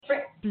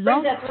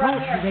Blog Talk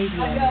Radio.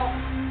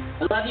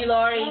 I love you,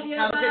 Lori.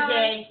 Have a good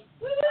day.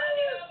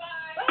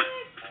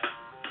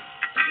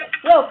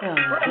 Welcome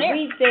to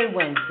Weedsday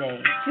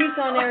Wednesday,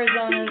 Tucson,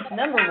 Arizona's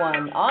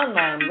 #1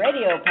 online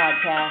radio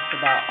podcast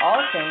about all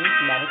things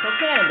medical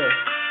cannabis.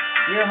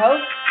 Your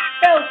host,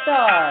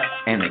 Bellstar.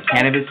 And the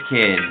Cannabis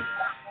Kid.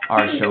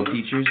 Our show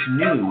features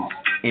news,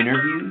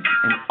 interviews,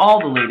 and all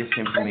the latest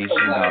information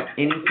about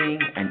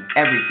anything and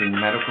everything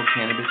medical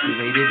cannabis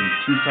related in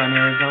Tucson,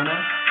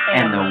 Arizona,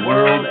 and the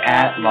world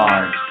at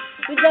large.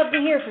 We'd love to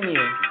hear from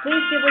you.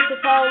 Please give us a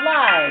call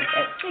live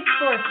at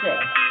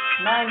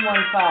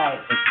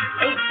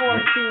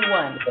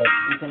 646-915-8421.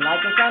 You can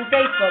like us on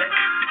Facebook,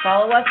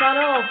 follow us on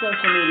all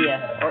social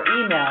media, or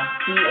email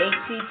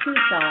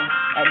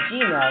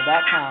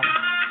thctucson@gmail.com.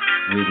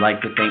 We'd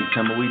like to thank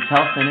Tumbleweeds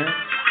Health Center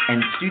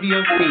and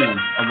Studio C,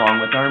 along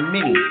with our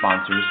many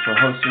sponsors, for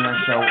hosting our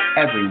show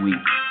every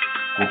week.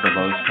 With the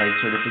lowest price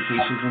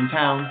certifications in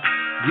town,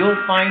 you'll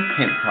find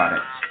hemp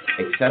products,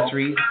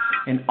 accessories,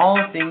 and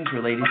all things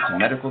related to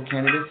medical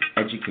cannabis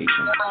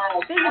education.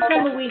 Visit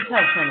Tumbleweeds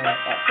Health Center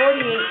at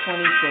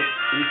 4826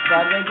 East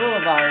Broadway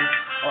Boulevard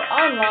or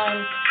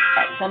online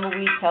at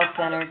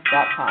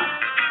tumbleweedshealthcenter.com.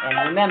 And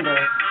remember,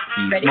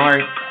 be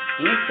smart,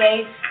 be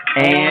safe,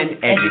 and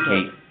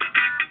educate.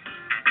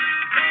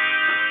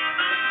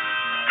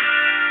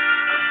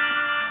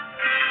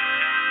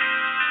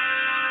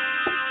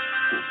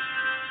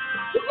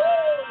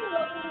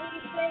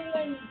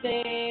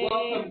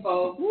 Welcome,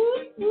 folks.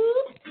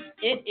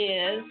 It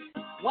is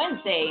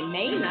Wednesday,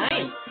 May 9th. I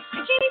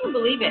can't even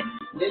believe it.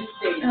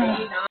 Wednesday,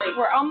 May 9th.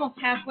 We're almost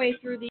halfway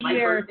through the My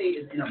year. birthday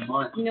is in a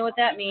month. You know what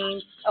that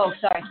means? Oh,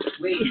 sorry.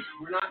 Wait,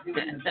 we're not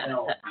doing the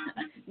bell.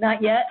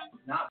 Not yet?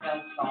 Not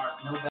bell star.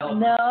 No bell.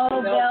 No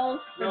bell.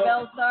 bells for No.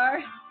 Bell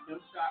Star? No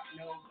star.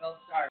 No bell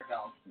star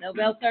bell. No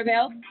Bell Star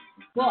bells?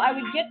 Well, I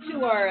would get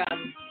to our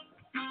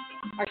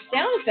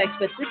sound effects,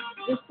 but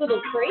this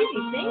little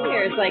crazy thing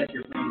here is like,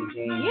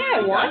 yeah,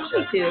 it wants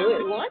me to.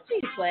 It wants me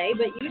to play,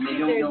 but usually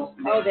there's...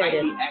 Oh, there it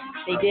is.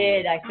 They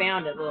did. I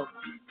found it, little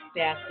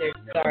bastard.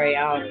 Sorry.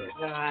 Oh,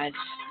 gosh.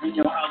 You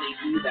know how they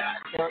do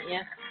that. Don't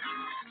you?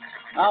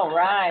 All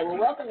right. Well,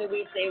 welcome to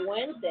Weedsday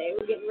Wednesday.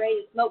 We're getting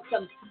ready to smoke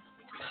some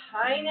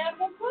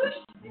pineapple push.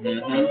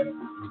 It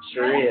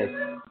sure is.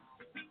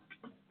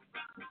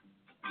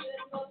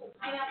 Smoke some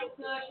pineapple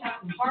push, have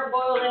some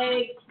hard-boiled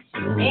eggs.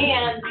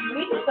 And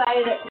we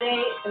decided that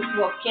today,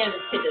 well,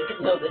 Cannabis Kid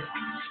doesn't know this.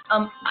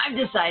 I've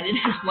decided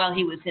while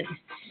he was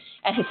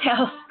at his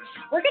house,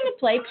 we're going to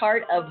play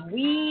part of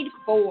Weed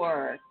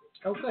 4.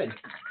 Oh, good.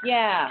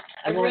 Yeah.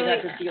 I've only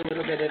got to see a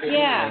little bit of it.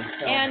 Yeah, anyway,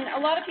 so. and a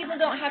lot of people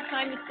don't have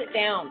time to sit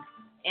down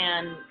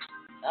and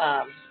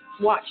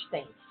watch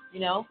things, you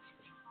know?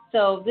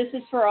 So this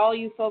is for all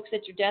you folks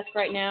at your desk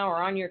right now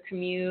or on your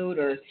commute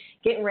or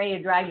getting ready to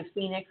drive to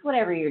Phoenix,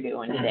 whatever you're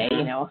doing today,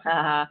 you know.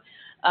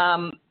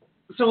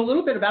 So a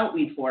little bit about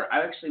Weed 4.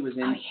 I actually was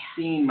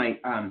seeing my,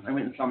 I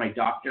went and saw my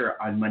doctor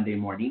on Monday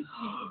morning.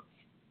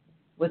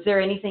 Was there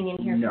anything in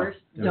here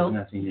first? No, there was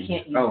nothing in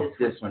here. Oh,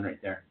 this one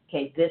right there.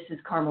 Okay, this is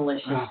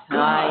Carmelicious. Oh,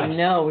 I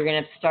know, we're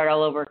going to have to start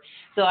all over.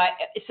 So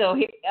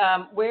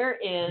where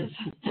is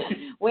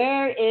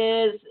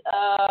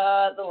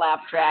the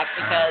laugh track?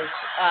 Because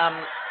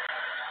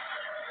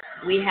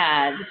we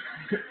had,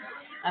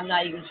 I'm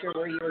not even sure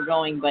where you were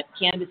going, but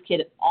Cannabis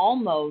Kid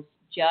almost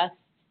just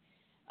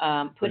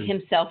put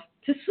himself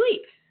to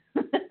sleep.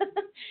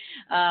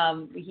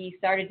 He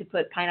started to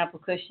put pineapple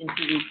kush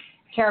into the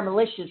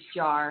Caramelicious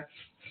jar,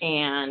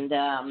 and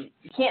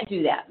you can't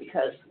do that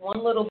because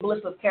one little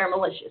blip of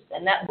Caramelicious,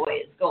 and that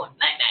boy is going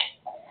night-night.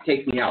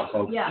 Take me out,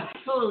 folks. Yeah,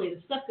 totally.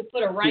 The stuff could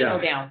put a rhino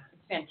down.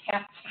 It's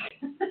fantastic.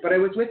 But I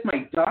was with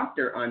my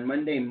doctor on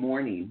Monday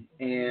morning,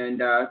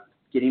 and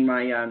getting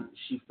my,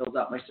 she filled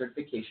out my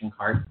certification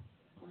card,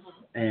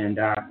 and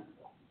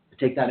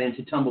take that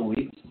into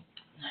Tumbleweeds.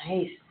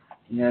 Nice.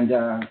 And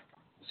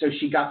so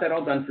she got that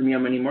all done for me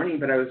on Monday morning,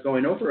 but I was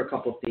going over a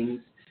couple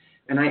things,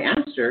 and I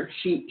asked her,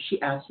 she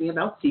asked me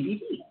about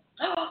CBD.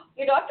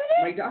 Your doctor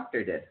did? My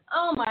doctor did.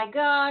 Oh, my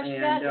gosh,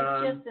 And, that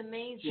is just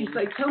amazing. She's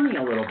like, tell me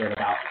a little bit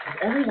about it, 'cause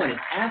everyone is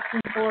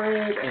asking for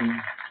it,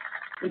 and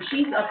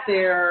she's up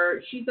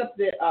there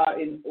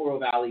in Oro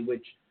Valley,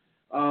 which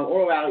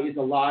Oro Valley is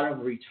a lot of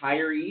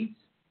retirees,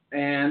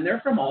 and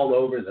they're from all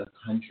over the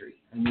country.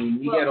 I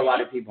mean, you get a lot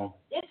of people.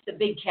 It's the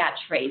big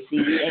catchphrase,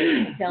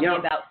 CBD. Tell me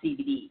about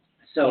CBD.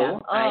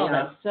 So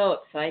that's so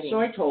exciting.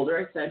 So I told her,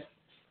 I said,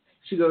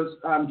 she goes,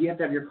 do you have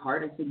to have your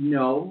card? I said,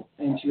 no.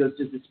 And she goes,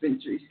 does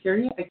dispensaries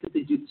carry it? I said,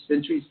 the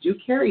dispensaries do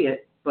carry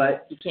it,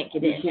 but you can't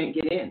get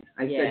in.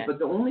 I said, but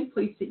the only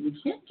place that you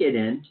can't get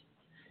in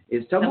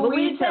is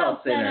Tumbleweeds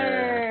Health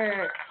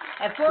Center.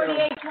 At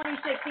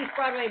 4826 East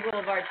Broadway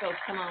Boulevard, folks.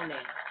 Come on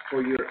in.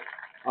 For your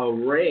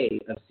array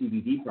of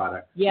CBD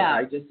products. Yeah.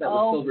 I just sat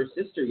with Silver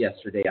Sister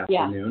yesterday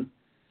afternoon.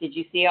 Did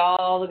you see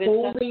all the good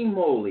stuff? Holy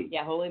moly.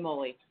 Yeah, holy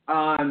moly.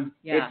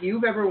 If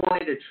you've ever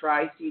wanted to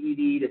try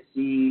CBD to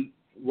see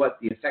what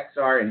the effects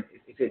are and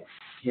if it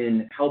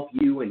can help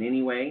you in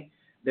any way,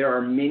 there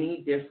are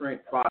many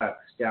different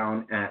products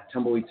down at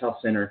Tumbleweeds Health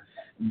Center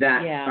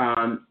that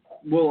Yeah.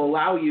 will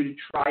allow you to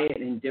try it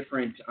in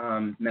different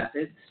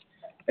methods.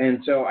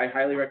 And so I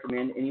highly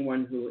recommend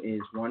anyone who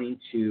is wanting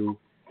to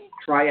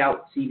try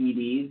out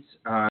CBDs.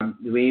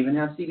 We even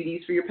have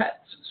CBDs for your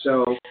pets.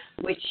 So,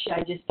 which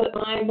I just put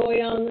my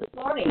boy on this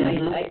morning.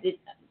 I did.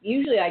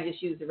 Usually I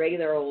just use the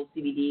regular old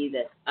CBD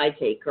that I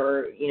take,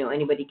 or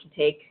anybody can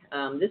take.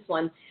 This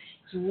one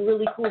is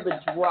really cool. The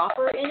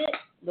dropper in it,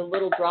 the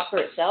little dropper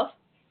itself,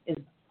 is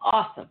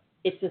awesome.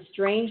 It's a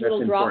strange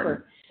little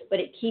dropper, but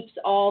it keeps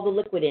all the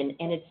liquid in,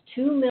 and it's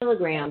 2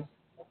 milligrams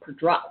per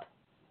drop.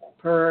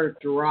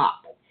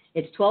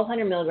 It's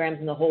 1,200 milligrams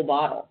in the whole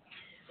bottle,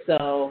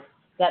 so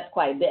that's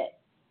quite a bit.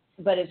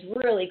 But it's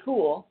really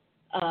cool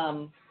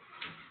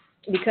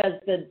because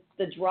the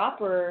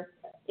dropper,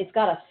 it's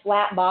got a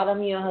flat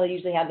bottom. You know how they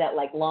usually have that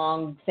like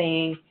long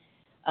thing.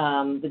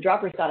 The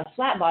dropper's got a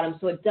flat bottom,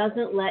 so it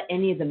doesn't let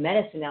any of the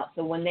medicine out.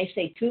 So when they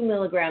say 2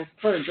 milligrams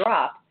per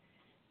drop,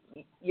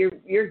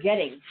 you're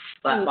getting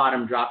flat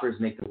bottom droppers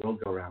make the world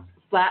go round.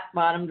 Flat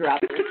bottom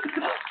droppers.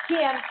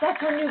 Yeah,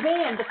 that's our new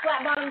band, the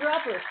Flat Bottom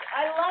Droppers.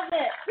 I love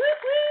it. Woo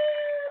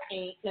woo.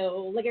 Ain't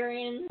no liquor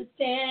in the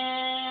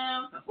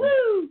town.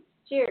 Woo.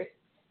 Cheers.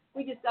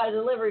 We just got a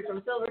delivery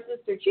from Silver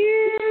Sister.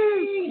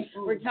 Cheers.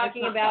 We're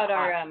talking about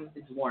our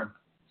It's warm.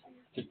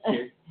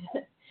 Cheers.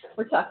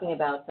 We're talking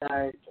about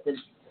the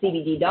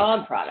CBD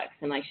dog products,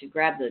 and I should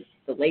grab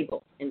the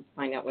label and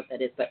find out what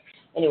that is. But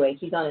anyway,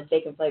 he's on his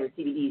bacon flavored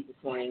CBDs this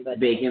morning. But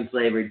bacon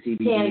flavored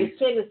CBDs. Cannabis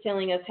Kid was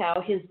telling us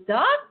how his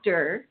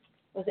doctor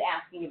was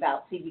asking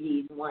about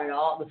CBDs and wanted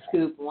all the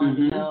scoop, and wanted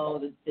to know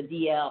the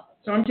DL.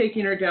 So I'm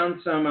taking her down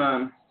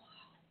some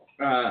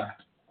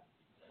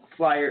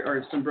flyer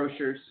or some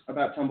brochures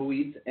about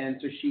tumbleweeds, and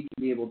so she can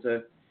be able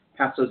to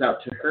pass those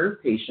out to her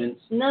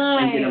patients and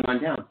get them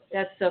on down.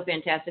 That's so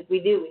fantastic. We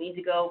do. We need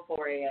to go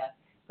for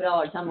put all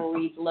our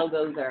tumbleweed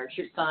logos, our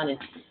shirts on, and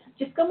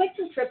just go make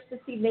some trips to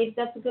see maybe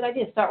that's a good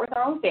idea. Start with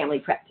our own family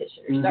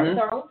practitioners. Start with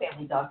our own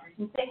family doctors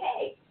and say,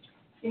 hey,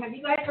 have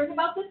you guys heard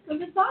about this?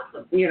 Because it's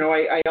awesome.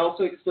 I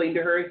also explained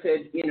to her, I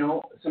said,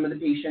 some of the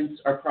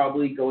patients are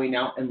probably going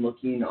out and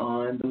looking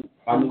on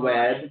the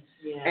web.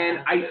 Yeah. And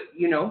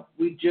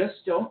we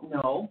just don't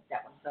know.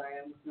 That one, sorry,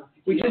 I was not.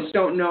 We just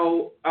don't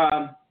know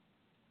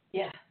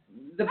Yeah.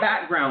 the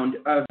background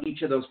of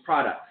each of those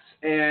products.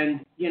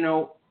 And,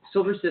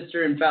 Silver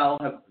Sister and Belle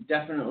have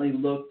definitely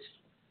looked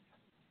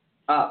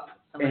up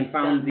and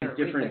found these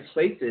different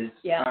places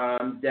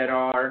that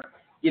are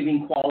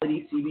giving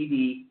quality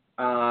CBD,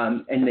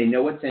 and they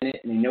know what's in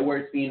it, and they know where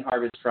it's being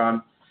harvested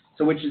from.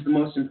 So which is the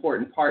most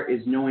important part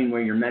is knowing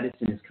where your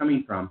medicine is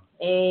coming from.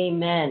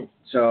 Amen.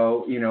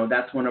 So,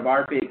 that's one of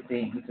our big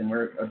things, and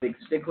we're a big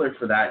stickler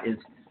for that, is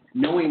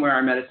knowing where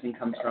our medicine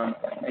comes from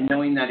and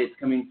knowing that it's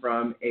coming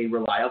from a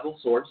reliable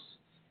source,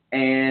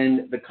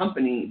 and the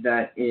company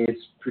that is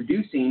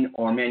producing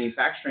or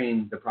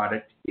manufacturing the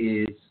product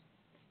is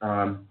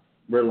following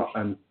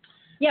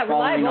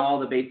reliable. all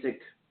the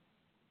basic.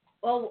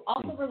 Well,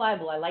 also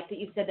reliable. I like that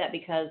you said that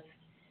because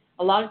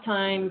a lot of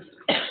times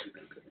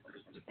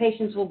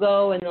patients will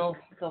go and they'll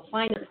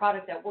find a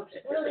product that works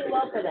really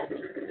well for them,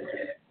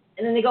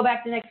 and then they go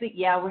back the next week.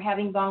 Yeah, we're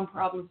having bong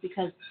problems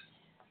because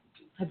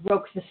I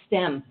broke the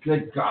stem.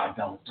 Good God,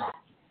 Bella.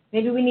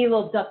 Maybe we need a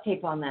little duct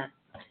tape on that.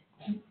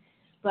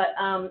 But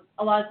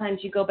a lot of times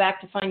you go back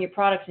to find your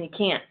products and you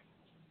can't.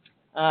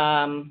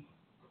 And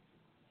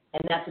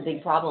that's a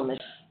big problem.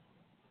 It's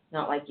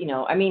not like,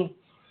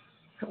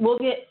 we'll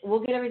get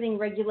everything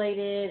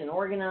regulated and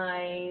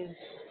organized,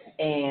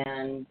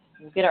 and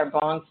we'll get our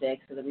bong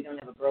fixed so that we don't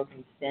have a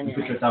broken stem. You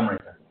put your thumb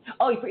right there.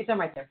 Oh, you put your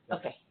thumb right there.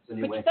 Okay. Put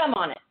your thumb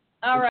on it.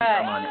 All right.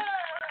 right.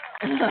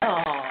 Put your thumb on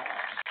it.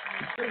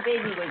 Oh, the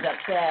baby was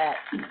upset.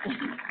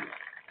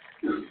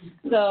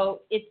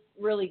 So it's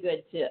really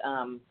good to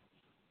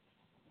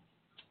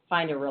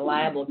find a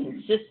reliable,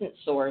 consistent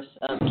source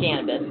of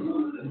cannabis.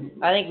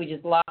 I think we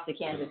just lost the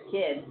Cannabis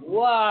Kid.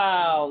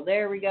 Wow,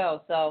 there we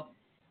go. So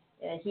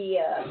he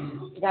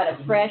got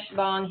a fresh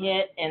bong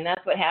hit, and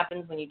that's what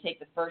happens when you take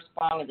the first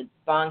bong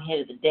hit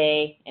of the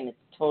day, and it's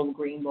a total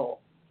green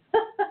bowl.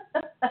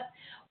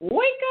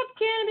 Wake up,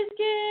 Cannabis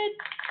Kid.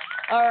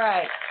 All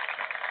right.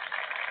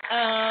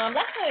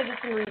 That's how I do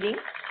some reading.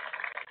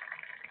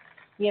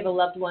 We have a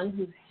loved one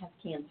who has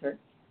cancer,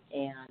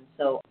 and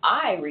so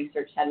I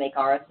researched how to make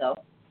RSO,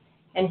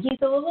 and he's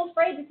a little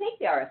afraid to take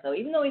the RSO,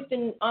 even though he's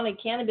been on a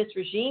cannabis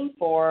regime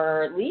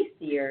for at least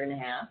a year and a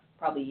half,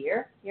 probably a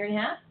year and a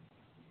half.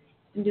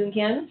 He's been doing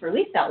cannabis for at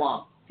least that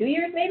long, 2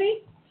 years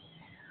maybe.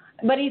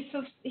 But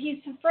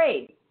he's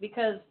afraid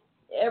because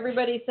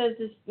everybody says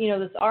this,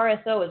 this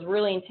RSO is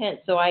really intense.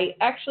 So I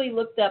actually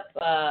looked up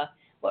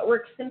what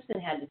Rick Simpson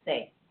had to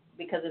say,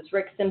 because it's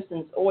Rick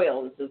Simpson's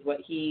oil. This is what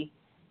he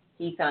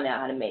found out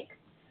how to make.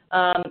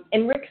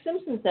 And Rick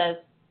Simpson says,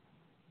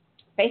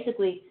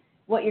 basically,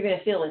 what you're going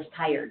to feel is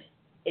tired.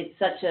 It's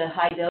such a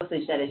high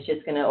dosage that it's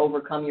just going to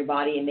overcome your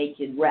body and make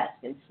you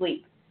rest and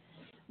sleep,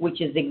 which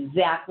is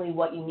exactly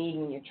what you need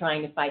when you're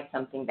trying to fight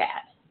something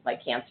bad,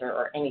 like cancer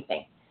or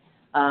anything.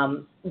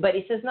 But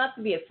he says not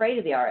to be afraid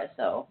of the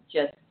RSO,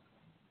 just,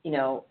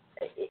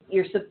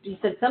 you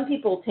said some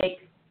people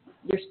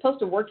you're supposed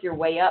to work your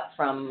way up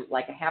from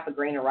like a half a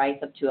grain of rice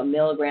up to a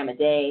milligram a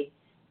day.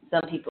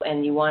 Some people,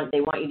 and they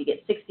want you to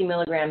get 60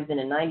 milligrams in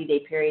a 90-day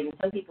period. And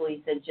some people,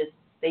 he said,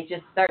 they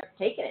just start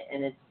taking it,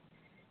 and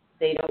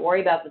they don't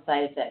worry about the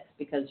side effects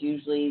because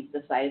usually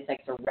the side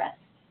effects are rest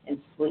and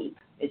sleep.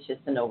 It's just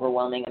an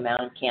overwhelming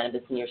amount of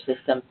cannabis in your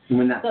system. And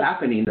when that's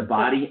happening, the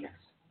body is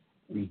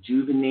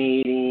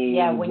rejuvenating,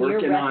 when working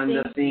you're resting, on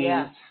the things.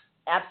 Yeah,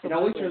 absolutely. It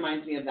always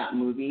reminds me of that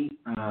movie.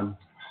 Dang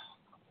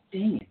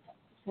it.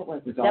 What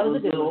was With that? all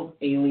Was those a good little one.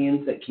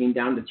 aliens that came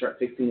down to start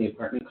fixing the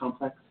apartment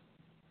complex.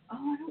 Oh,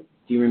 I don't.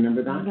 Do you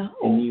remember that? No.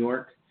 In New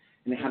York?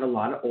 And it had a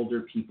lot of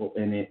older people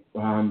in it.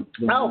 Contact?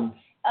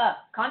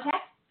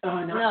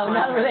 No,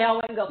 not where they all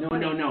went and go.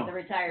 No. The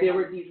retired. There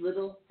were these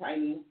little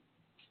tiny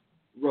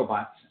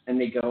robots, and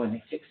they go and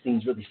they fix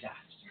things really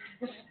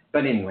fast.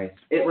 But anyways,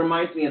 it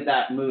reminds me of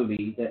that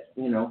movie that,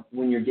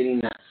 when you're getting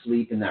that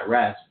sleep and that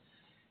rest,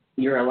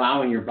 you're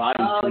allowing your body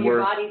to work. Oh,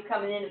 your body's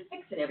coming in and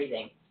fixing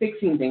everything.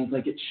 Fixing things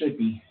like it should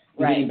be.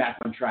 And getting back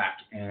on track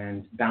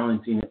and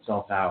balancing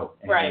itself out.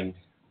 And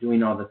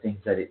doing all the things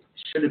that it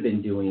should have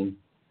been doing,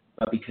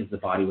 but because the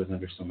body was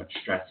under so much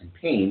stress and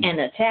pain. And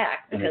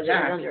attack, because it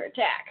was under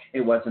attack.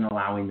 It wasn't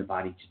allowing the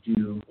body to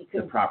do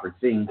the proper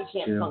things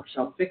to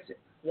help fix it.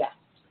 Yeah.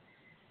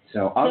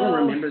 So I'll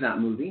remember that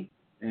movie,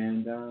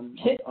 and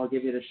I'll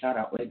give it a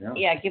shout-out later on.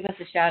 Yeah, give us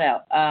a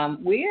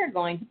shout-out. We are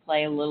going to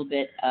play a little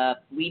bit of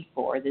Weed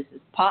 4. This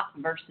is pot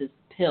versus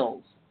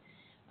pills.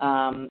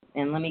 And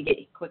let me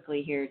get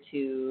quickly here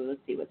to,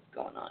 let's see what's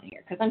going on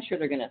here, because I'm sure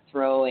they're going to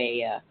throw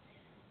a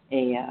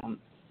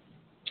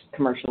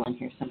commercial in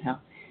here somehow.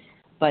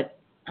 But,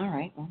 all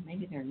right, well,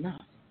 maybe they're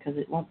not, because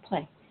it won't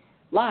play.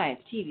 Live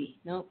TV.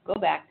 No, go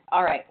back.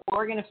 All right, well,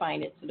 we're going to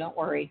find it, so don't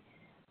worry.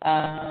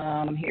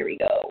 Here we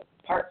go.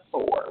 Part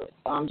 4 with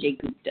Sanjay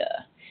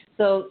Gupta.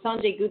 So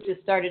Sanjay Gupta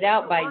started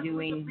out by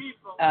doing...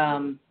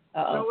 So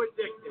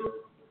addicted.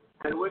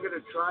 And we're going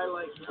to try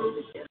like hell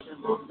to get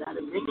them off that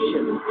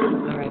addiction.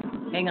 All right,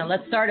 hang on.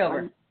 Let's start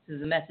over. This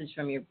is a message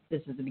from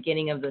this is the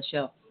beginning of the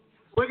show.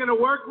 We're going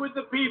to work with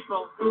the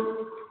people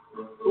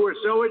who are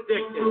so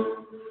addicted,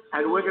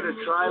 and we're going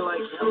to try like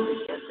hell to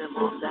get them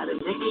off that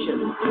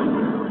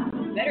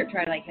addiction. Better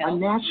try like hell. A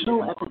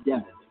national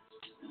epidemic.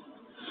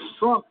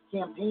 Trump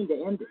campaigned to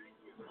end it.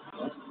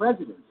 As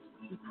president,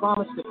 he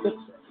promised to fix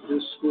it.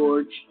 This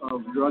scourge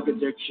of drug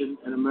addiction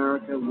in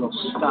America will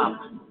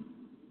stop.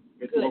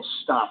 It will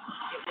stop.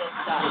 It will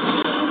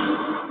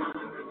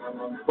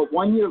stop. But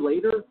 1 year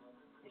later,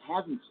 it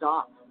hasn't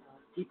stopped.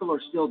 People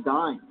are still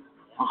dying.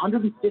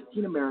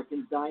 115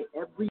 Americans die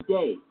every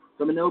day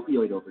from an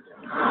opioid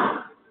overdose,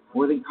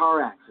 more than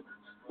car accidents,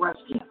 breast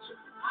cancer,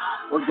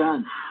 or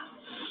guns.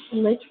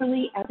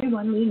 Literally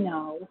everyone we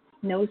know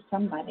knows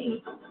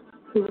somebody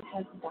who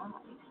has died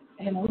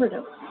of an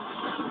overdose.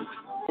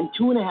 And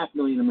 2.5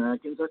 million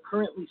Americans are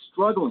currently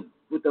struggling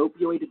with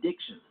opioid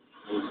addiction.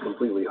 It was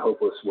completely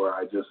hopeless where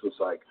I just was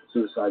like,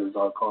 suicide is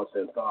on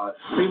constant thought.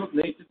 People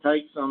need to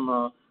take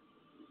some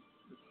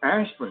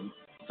aspirin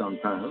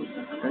sometimes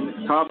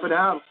and top it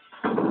out.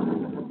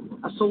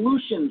 A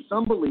solution,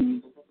 some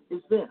believe,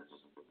 is this: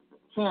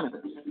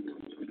 cannabis.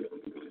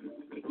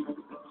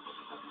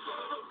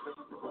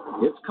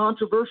 It's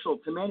controversial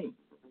to many.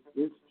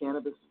 Is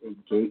cannabis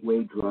a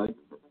gateway drug,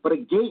 but a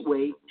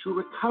gateway to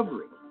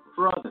recovery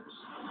for others?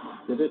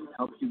 Did it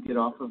help you get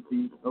off of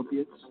the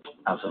opiates?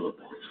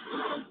 Absolutely.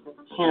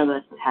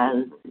 Cannabis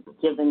has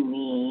given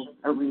me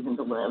a reason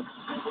to live.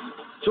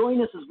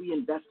 Join us as we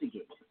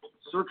investigate,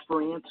 search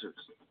for answers,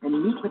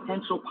 and meet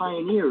potential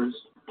pioneers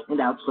and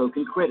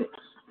outspoken critics.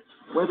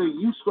 Whether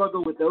you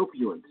struggle with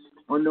opioids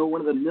or know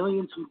one of the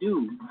millions who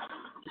do,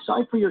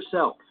 decide for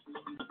yourself.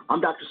 I'm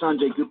Dr.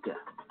 Sanjay Gupta,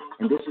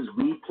 and this is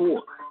Weed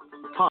 4,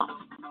 pot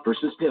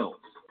versus pills.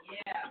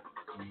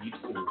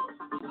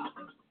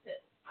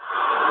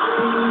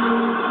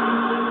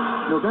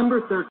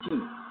 November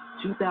 13th,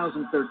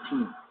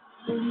 2013.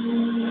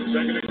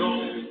 Second and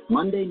goal.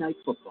 Monday Night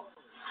Football.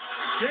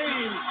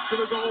 James to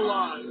the goal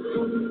line.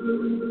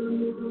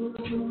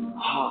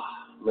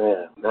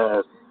 Man,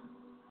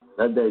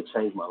 that day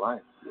changed my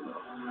life.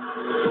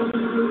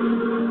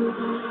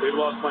 They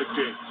lost Mike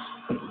James.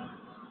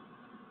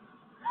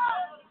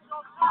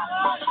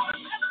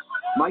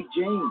 Mike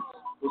James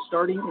was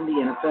starting in the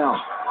NFL.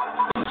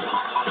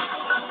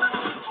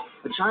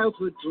 A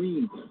childhood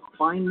dream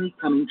finally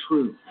coming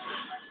true.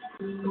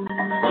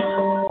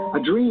 A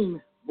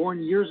dream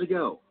born years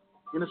ago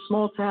in a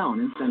small town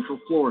in Central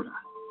Florida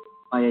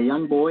by a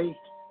young boy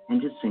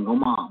and his single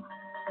mom.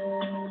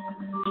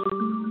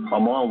 My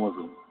mom was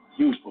a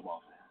huge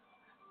football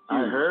fan.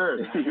 I heard.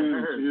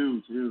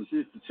 Huge. She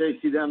used to chase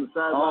you down the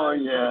sideline. Oh,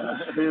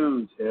 yeah,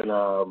 huge. And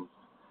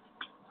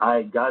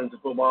I got into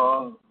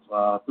football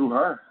through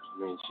her.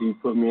 I mean, she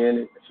put me in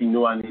it. She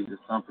knew I needed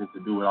something to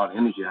do with all the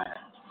energy I had.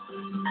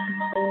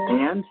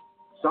 And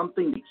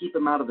something to keep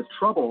him out of the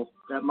trouble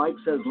that Mike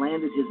says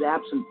landed his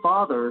absent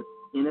father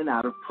in and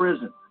out of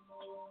prison.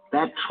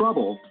 That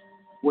trouble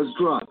was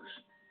drugs.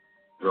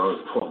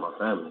 Drugs tore my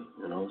family,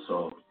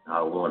 so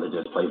I wanted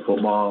to just play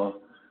football,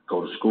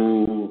 go to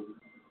school,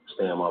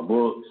 stay in my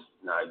books,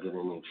 not get in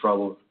any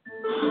trouble.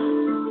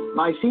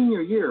 By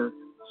senior year,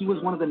 he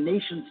was one of the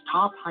nation's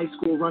top high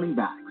school running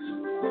backs.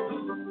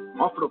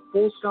 Offered a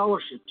full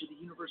scholarship to the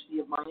University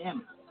of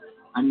Miami,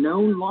 a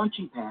known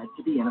launching pad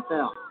to the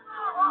NFL.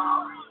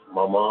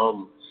 My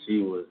mom,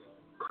 she was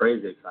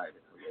crazy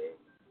excited for me.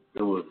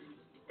 It was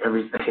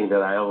everything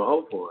that I ever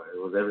hoped for. It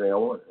was everything I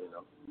wanted,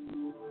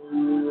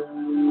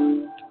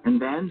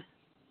 And then,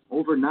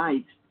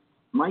 overnight,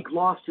 Mike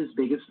lost his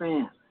biggest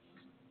fan.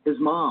 His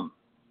mom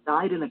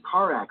died in a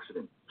car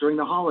accident during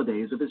the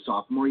holidays of his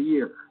sophomore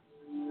year.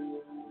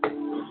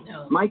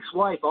 No. Mike's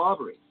wife,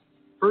 Aubrey,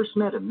 first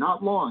met him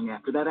not long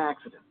after that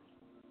accident.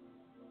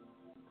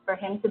 For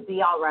him to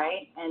be all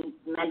right and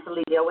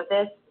mentally deal with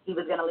this, he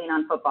was going to lean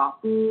on football.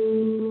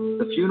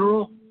 The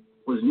funeral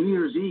was New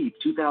Year's Eve,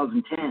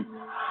 2010.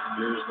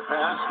 Here's the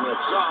pass,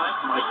 left side,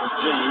 Michael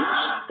James.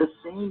 The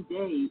same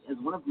day as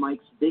one of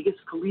Mike's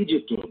biggest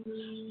collegiate games,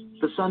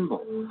 the Sun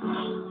Bowl.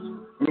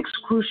 An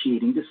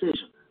excruciating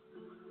decision.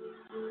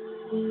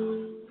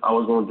 I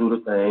was going to do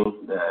the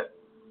thing that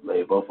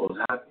made both of us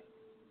happy.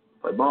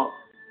 Play ball,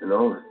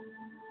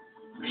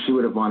 She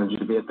would have wanted you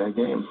to be at that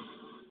game.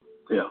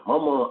 Yeah, my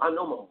mom, I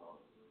know my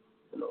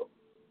mom,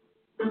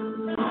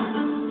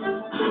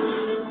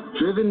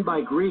 Driven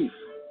by grief,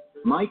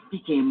 Mike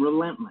became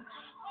relentless,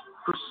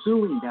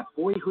 pursuing that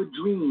boyhood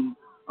dream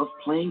of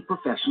playing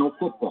professional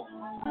football.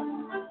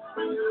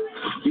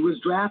 He was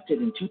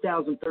drafted in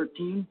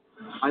 2013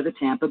 by the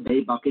Tampa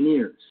Bay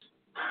Buccaneers.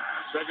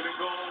 Second and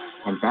goal.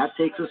 And that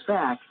takes us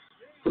back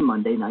to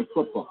Monday Night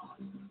Football.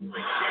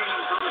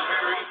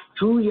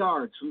 2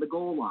 yards from the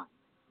goal line,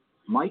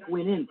 Mike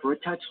went in for a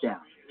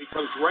touchdown. He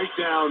comes right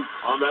down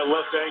on that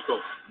left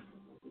ankle.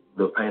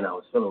 The pain I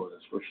was feeling was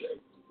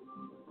excruciating.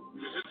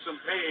 He's in some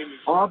pain.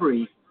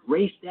 Aubrey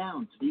raced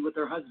down to be with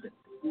her husband.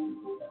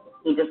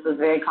 He just was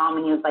very calm,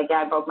 and he was like,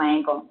 yeah, I broke my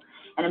ankle.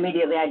 And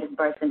immediately I just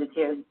burst into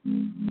tears.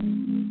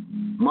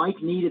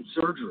 Mike needed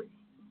surgery.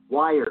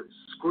 Wires,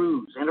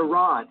 screws, and a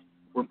rod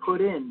were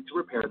put in to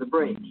repair the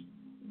break.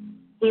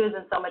 He was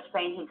in so much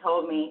pain, he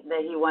told me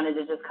that he wanted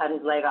to just cut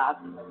his leg off.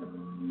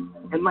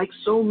 And like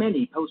so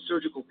many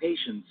post-surgical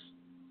patients,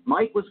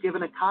 Mike was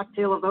given a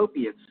cocktail of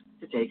opiates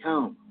to take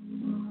home.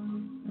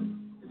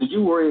 Did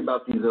you worry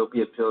about these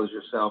opiate pills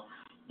yourself,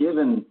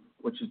 given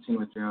what you'd seen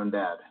with your own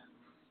dad?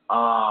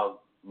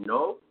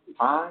 No.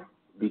 Why?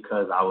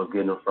 Because I was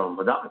getting them from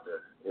a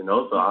doctor, so I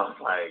was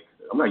like,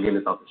 I'm not getting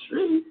this off the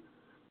street.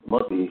 It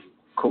must be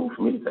cool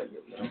for me to take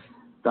it,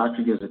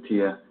 Doctor gives it to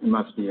you, it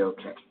must be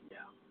okay.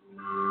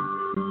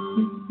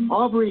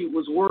 Aubrey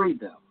was worried,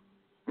 though,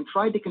 and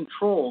tried to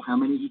control how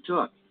many he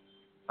took.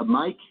 But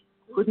Mike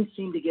couldn't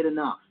seem to get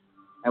enough,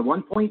 at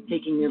one point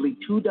taking nearly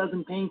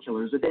 24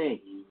 painkillers a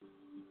day.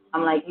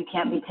 I'm like, you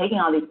can't be taking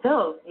all these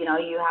pills. You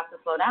have to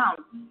slow down.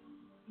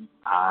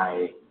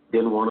 I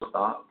didn't want to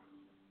stop.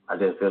 I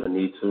didn't feel the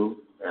need to,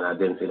 and I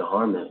didn't see the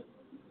harm in it.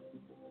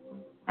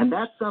 And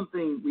that's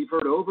something we've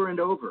heard over and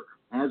over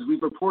as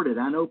we've reported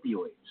on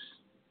opioids.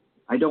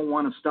 I don't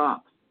want to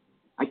stop.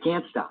 I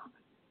can't stop.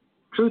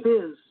 Truth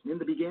is, in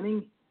the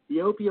beginning, the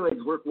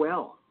opioids work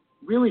well,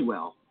 really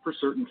well, for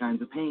certain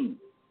kinds of pain.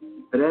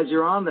 But as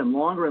you're on them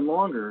longer and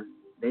longer,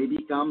 they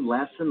become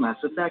less and less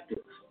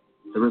effective.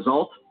 The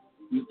result?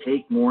 You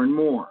take more and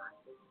more.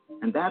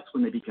 And that's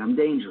when they become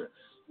dangerous.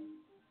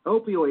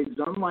 Opioids,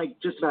 unlike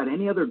just about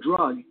any other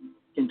drug,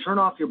 can turn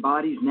off your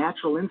body's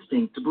natural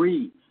instinct to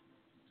breathe.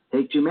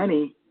 Take too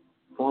many,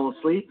 fall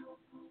asleep,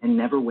 and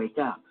never wake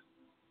up.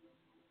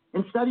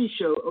 And studies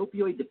show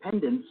opioid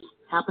dependence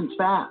happens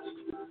fast.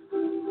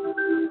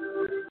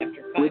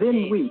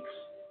 Within weeks,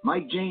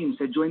 Mike James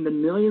had joined the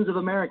millions of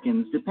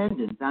Americans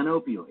dependent on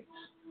opioids,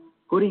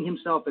 putting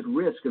himself at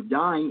risk of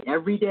dying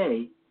every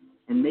day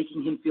and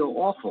making him feel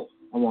awful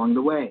along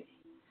the way.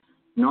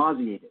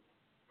 Nauseated,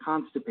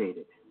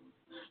 constipated,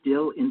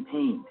 still in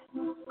pain.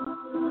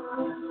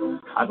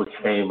 I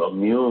became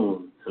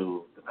immune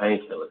to the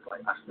painkillers.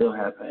 Like, I still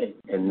have pain,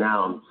 and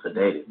now I'm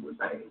sedated with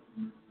pain.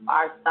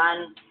 Our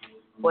son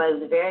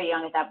was very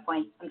young at that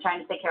point. I'm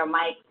trying to take care of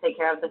Mike, take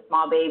care of the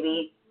small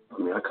baby.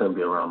 I mean, I couldn't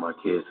be around my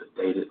kids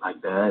sedated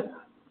like that.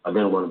 I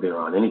didn't want to be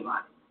around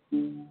anybody.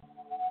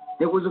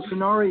 It was a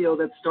scenario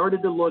that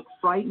started to look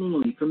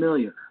frighteningly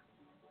familiar.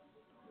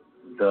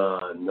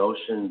 The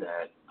notion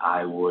that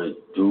I would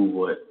do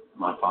what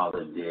my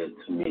father did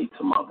to me,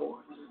 to my boys,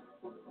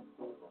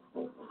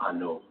 I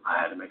knew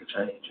I had to make a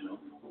change,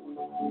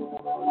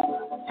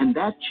 And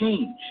that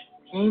change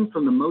came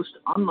from the most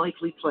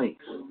unlikely place.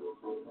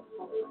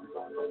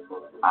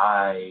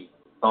 I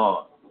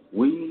thought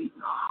weed,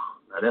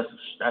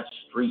 that's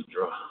street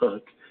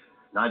drug.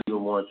 Not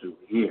even want to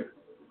hear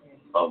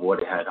of what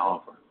it had to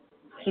offer.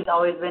 He's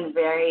always been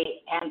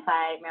very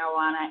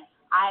anti-marijuana.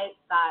 I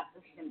thought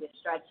this was going to be a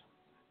stretch.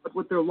 But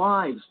with their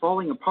lives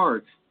falling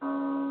apart,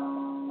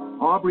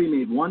 Aubrey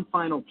made one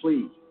final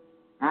plea,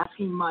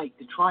 asking Mike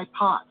to try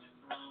pot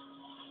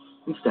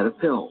instead of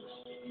pills.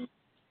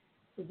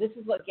 So this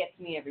is what gets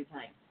me every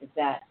time, is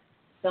that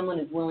someone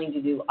is willing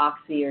to do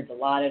oxy or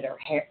Dilaudid or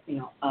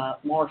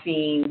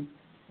morphine,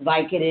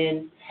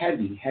 Vicodin,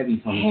 Heavy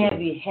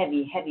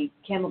heavy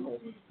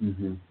chemicals,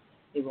 Mm-hmm.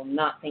 they will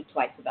not think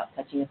twice about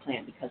touching a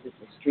plant because it's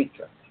a street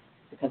drug.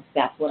 Because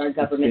that's what our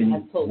government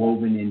has told us.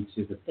 Woven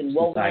into the Been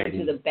woven society.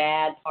 into the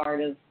bad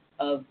part of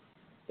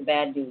the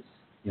bad news.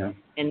 Yeah.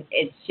 And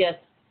it's just,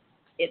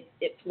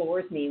 it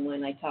floors me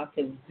when I talk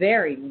to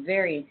very,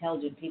 very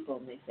intelligent people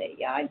and they say,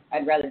 yeah,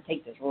 I'd rather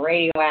take this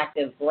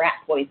radioactive rat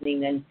poisoning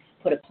than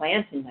put a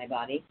plant in my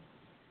body.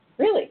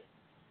 Really?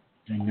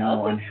 I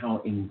know, and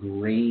how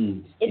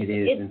ingrained it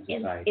is in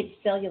society. It's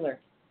cellular.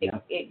 Yeah.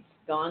 It's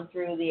gone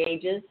through the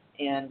ages,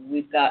 and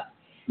we've got,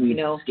 We've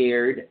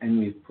scared, and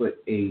we've put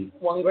a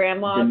one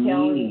grandma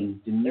telling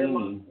their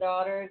demeaning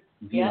daughter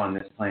view on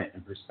this plant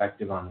and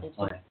perspective on this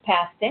plant.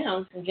 Passed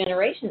down from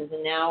generations,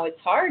 and now it's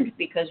hard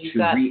because you've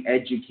got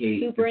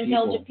re-educate super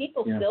intelligent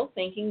people Yeah. still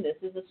thinking this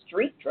is a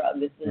street drug.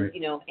 This is, Right.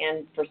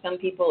 and for some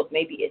people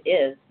maybe it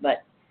is,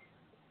 but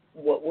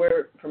what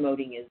we're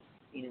promoting is,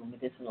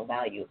 medicinal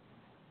value.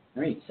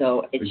 Right.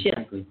 So it's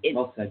exactly. just,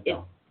 Well said,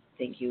 Bill.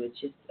 thank you. It's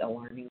just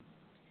alarming,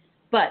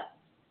 but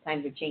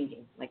times are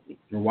changing.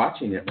 You're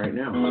watching it right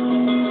now.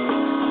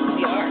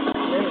 We are.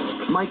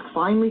 Literally. Mike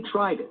finally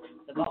tried it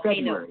The in volcano.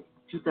 February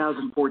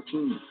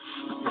 2014.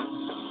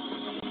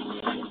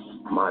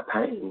 My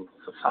pain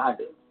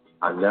subsided.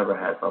 I never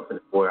had something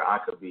where I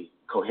could be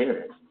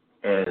coherent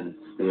and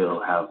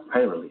still have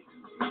pain relief.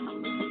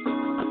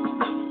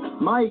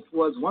 Mike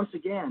was once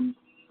again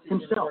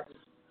himself,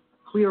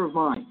 clear of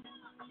mind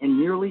and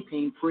nearly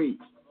pain-free.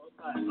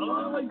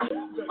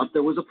 But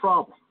there was a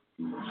problem.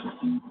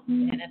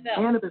 NFL.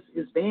 Cannabis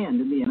is banned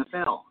in the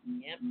NFL.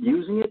 Yep.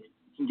 Using it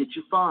can get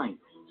you fined,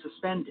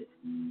 suspended,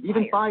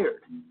 even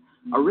fired.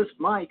 A risk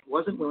Mike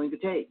wasn't willing to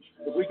take.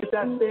 If we get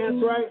that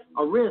stance right,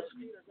 A risk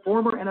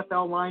former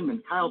NFL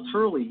lineman Kyle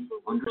Turley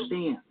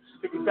understands.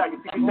 60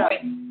 seconds.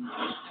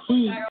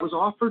 He was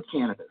offered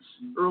cannabis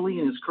early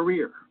in his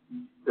career.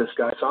 This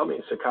guy saw me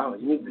and said, Kyle,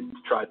 you need to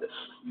try this.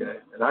 Okay.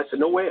 And I said,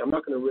 no way, I'm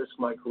not going to risk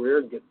my career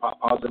and get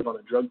positive on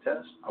a drug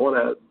test. I want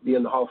to be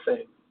in the Hall of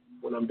Fame.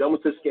 When I'm done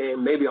with this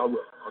game, maybe I'll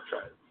try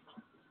it.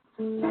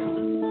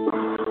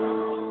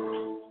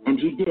 And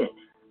he did.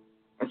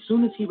 As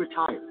soon as he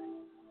retired.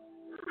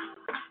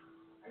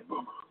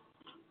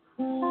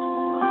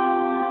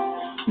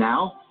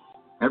 Now,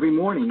 every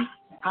morning,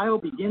 Kyle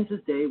begins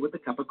his day with a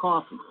cup of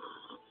coffee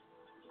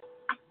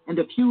and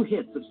a few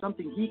hits of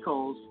something he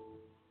calls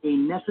a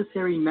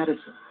necessary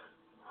medicine,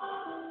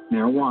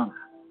 marijuana.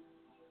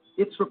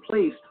 It's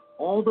replaced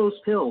all those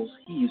pills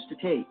he used to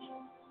take.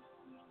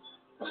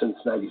 Since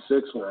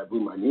 96, when I blew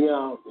my knee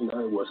out,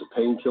 it was a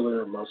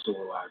painkiller, muscle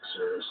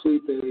relaxer,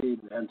 sleep aid,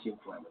 and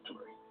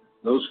anti-inflammatory.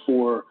 Those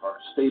four are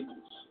staples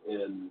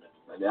in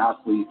an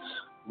athlete's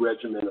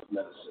regimen of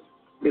medicine.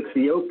 It's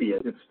the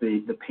opiate, it's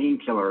the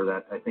painkiller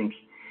that I think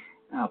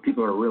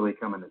people are really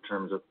coming to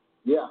terms with.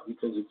 Yeah,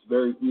 because it's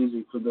very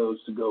easy for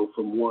those to go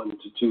from 1 to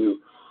 2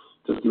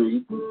 to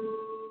 3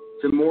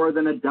 to more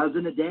than a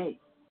dozen a day.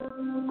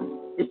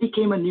 It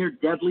became a near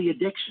deadly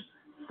addiction.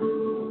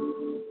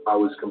 I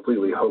was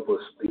completely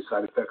hopeless. These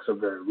side effects are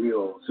very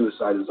real.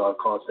 Suicide is all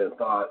constant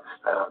thought.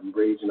 I'm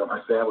raging on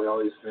my family, all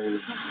these things.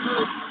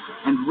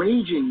 And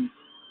raging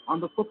on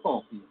the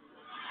football field.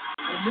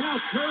 And now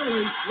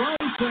Curly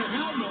throws the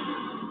helmet.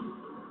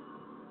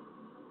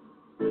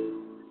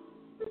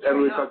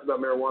 Everybody talks about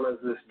marijuana as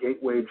this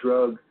gateway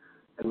drug,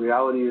 and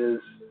reality is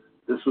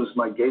this was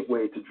my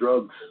gateway to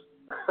drugs.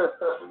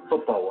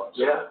 Football was.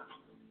 Yeah.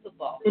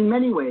 Football. In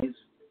many ways,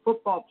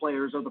 football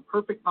players are the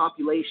perfect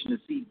population to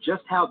see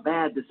just how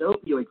bad this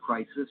opioid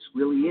crisis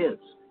really is.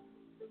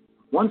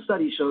 One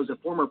study shows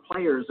that former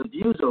players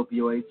abuse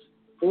opioids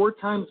 4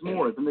 times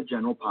more than the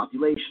general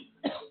population.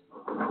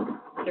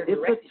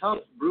 It's a tough,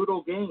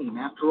 brutal game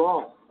after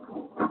all.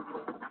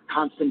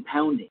 Constant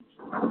pounding,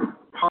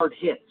 hard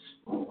hits,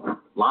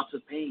 lots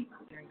of pain.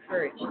 They're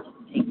encouraged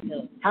to take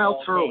pills. Kyle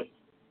all Turley,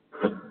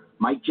 day.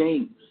 Mike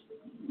James,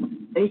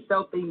 they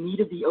felt they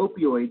needed the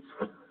opioids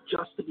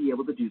just to be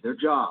able to do their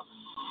job.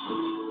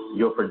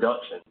 Your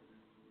production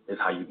is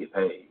how you get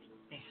paid.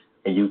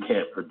 And you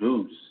can't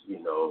produce,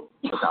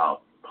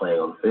 without playing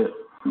on the field.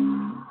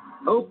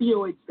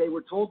 Opioids, they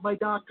were told by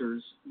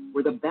doctors,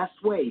 were the best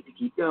way to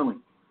keep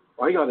going.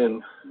 I got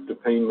into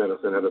pain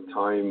medicine at a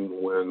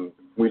time when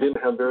we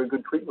didn't have very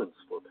good treatments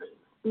for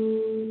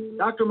pain.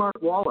 Dr.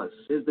 Mark Wallace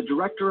is the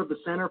director of the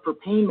Center for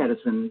Pain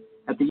Medicine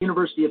at the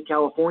University of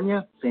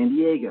California, San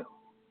Diego.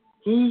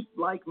 He,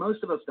 like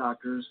most of us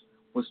doctors,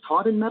 was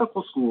taught in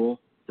medical school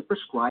to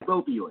prescribe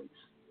opioids.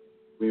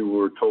 We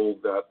were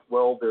told that,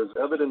 there's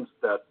evidence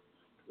that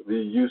the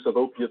use of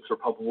opiates are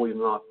probably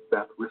not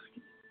that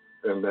risky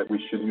and that we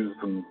should use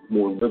them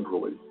more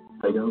liberally.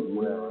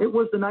 It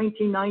was the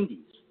 1990s,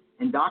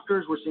 and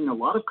doctors were seeing a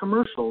lot of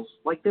commercials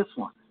like this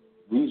one.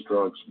 These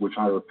drugs, which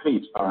I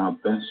repeat are our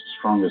best,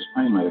 strongest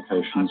pain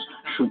medications,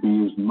 should be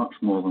used much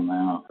more than they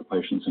are for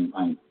patients in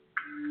pain.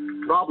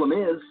 Problem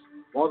is,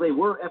 while they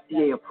were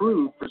FDA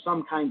approved for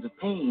some kinds of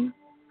pain,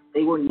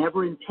 they were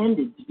never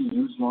intended to be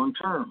used long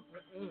term.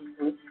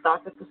 physicians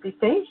started to see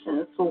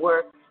patients who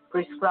were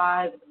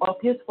prescribed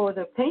opiates for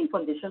their pain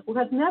conditions who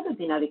had never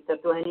been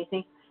addicted to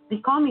anything,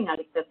 becoming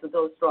addicted to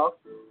those drugs.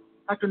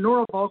 Dr.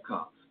 Nora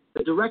Volkov,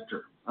 the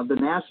director of the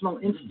National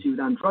Institute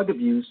on Drug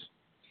Abuse.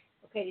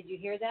 Okay, did you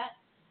hear that?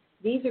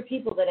 These are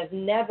people that have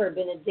never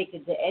been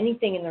addicted to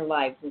anything in their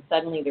lives, and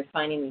suddenly they're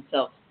finding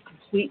themselves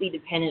completely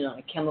dependent on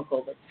a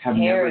chemical that's Have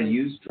never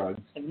used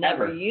drugs. Have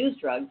never used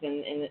drugs,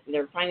 and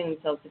they're finding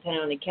themselves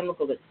dependent on a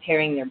chemical that's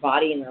tearing their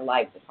body and their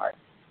lives apart.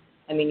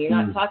 I mean, you're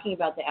not talking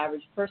about the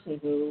average person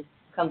who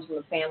comes from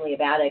a family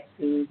of addicts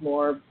who's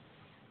more,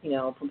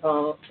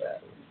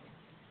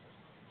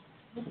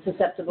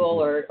 susceptible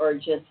or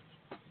just,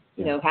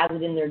 has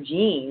it in their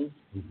genes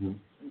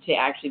to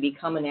actually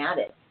become an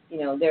addict.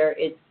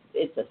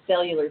 It's a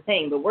cellular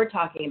thing, but we're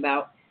talking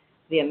about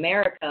the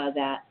America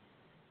that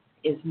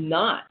is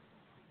not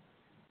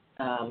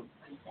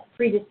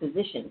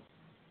predispositioned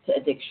to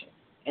addiction,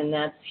 and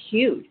that's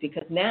huge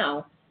because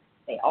now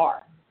they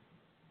are.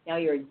 Now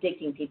you're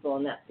addicting people,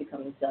 and that's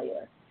becoming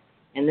cellular,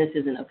 and this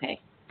isn't okay.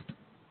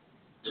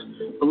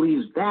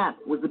 Believes that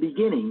was the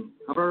beginning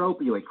of our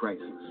opioid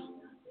crisis.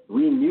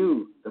 We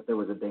knew that there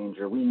was a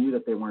danger. We knew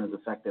that they weren't as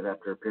effective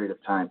after a period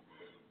of time,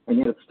 and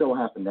yet it still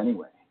happened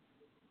anyway.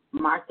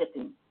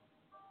 Marketing.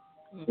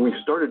 We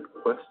started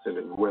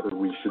questioning whether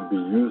we should be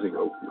using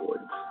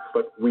opioids,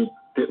 but we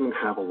didn't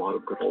have a lot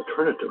of good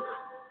alternatives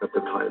at the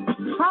time.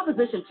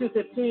 Proposition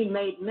 215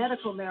 made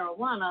medical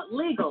marijuana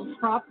legal.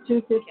 Prop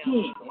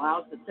 215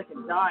 allows the sick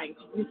and dying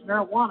to use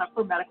marijuana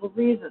for medical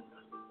reasons.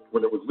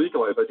 When it was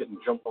legalized, I didn't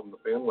jump on the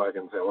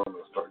bandwagon and say, I'm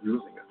going to start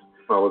using it.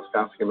 I was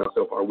asking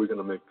myself, are we going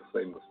to make the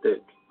same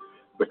mistake?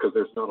 Because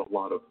there's not a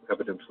lot of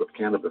evidence with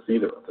cannabis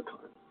either at the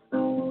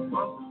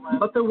time.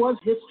 But there was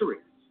history.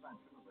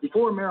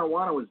 Before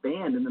marijuana was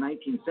banned in the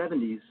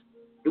 1970s,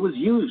 it was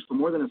used for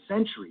more than a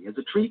century as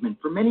a treatment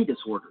for many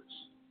disorders,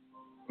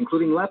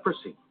 including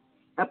leprosy,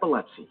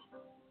 epilepsy,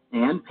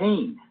 and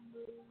pain.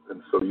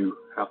 And so you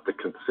have to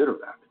consider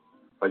that.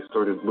 I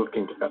started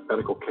looking at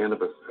medical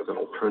cannabis as an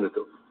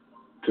alternative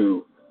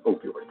to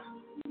opioids.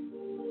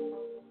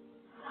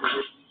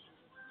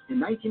 In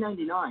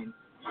 1999,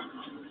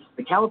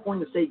 the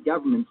California state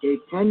government gave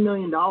 $10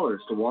 million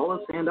to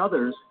Wallace and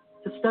others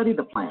to study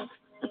the plant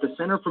at the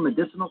Center for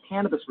Medicinal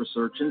Cannabis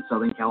Research in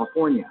Southern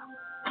California.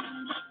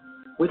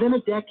 Within a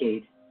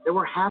decade, there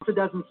were half a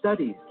dozen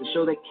studies to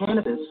show that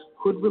cannabis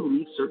could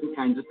relieve certain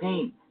kinds of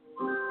pain.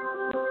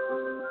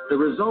 The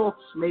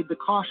results made the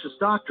cautious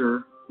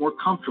doctor more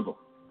comfortable.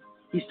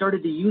 He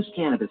started to use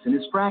cannabis in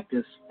his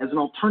practice as an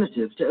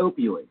alternative to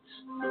opioids.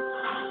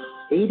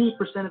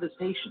 80% of his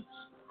patients,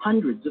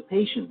 hundreds of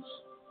patients,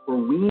 were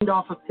weaned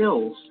off of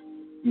pills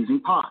using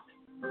pot.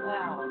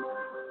 Wow.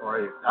 How are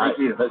you? Thank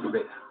you. That's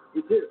great.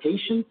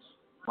 Patients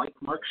like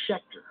Mark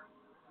Schechter.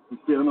 You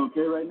feeling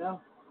okay right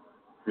now?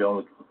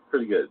 Feeling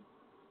pretty good.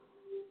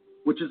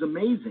 Which is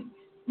amazing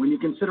when you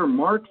consider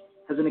Mark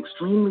has an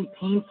extremely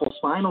painful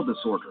spinal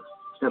disorder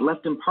that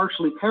left him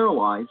partially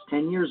paralyzed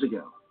 10 years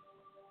ago.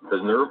 The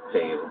nerve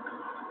pain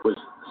was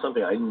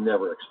something I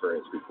never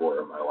experienced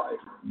before in my life.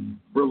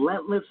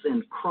 Relentless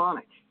and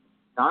chronic.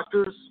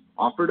 Doctors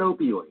offered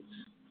opioids,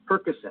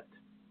 Percocet,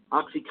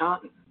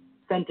 OxyContin,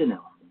 fentanyl.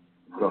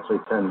 Roughly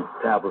 10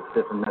 tablets,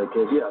 different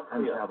medications. Yeah,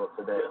 10 tablets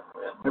a day.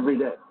 Yeah. Every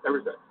day.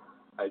 Every day.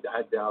 I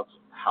had doubts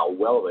how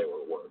well they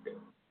were working.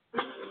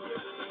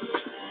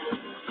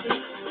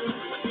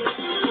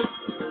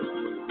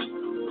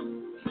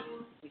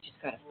 We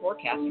just got a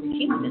forecast from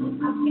Kingston. It's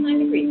 69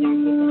 degrees there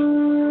in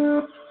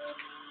Kingston.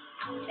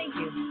 Thank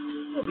you.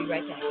 We'll be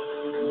right back.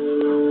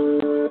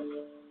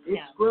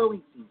 It's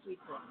growing season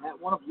at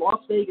one of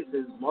Las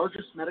Vegas's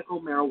largest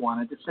medical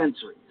marijuana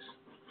dispensaries,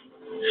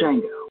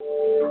 Shango.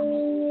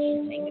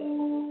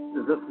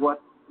 Is this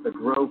what the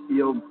grow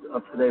fields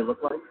of today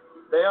look like?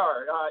 They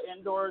are.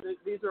 Indoor,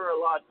 these are a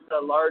lot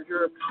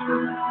larger.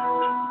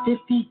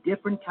 50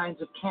 different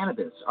kinds of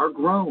cannabis are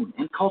grown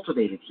and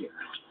cultivated here.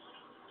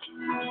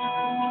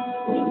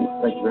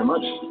 Thank you very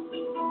much.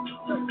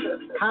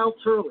 Kyle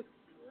Turley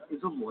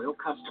is a loyal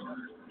customer.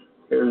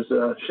 Here's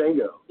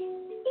Shango.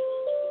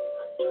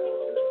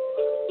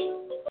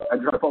 I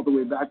drive all the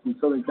way back from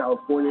Southern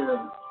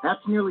California. That's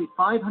nearly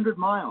 500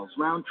 miles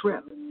round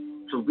trip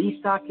to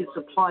restock his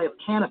supply of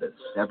cannabis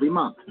every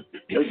month.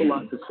 There's a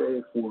lot to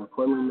say for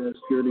cleanliness,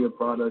 purity of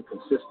product,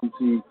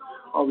 consistency,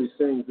 all these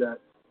things that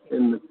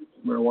in the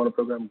marijuana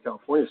program in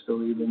California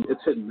still even,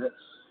 it's hit and miss.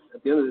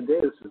 At the end of the day,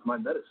 this is my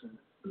medicine.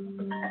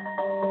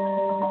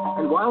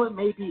 And while it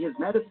may be his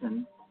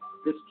medicine,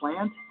 this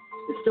plant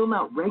is still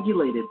not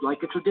regulated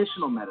like a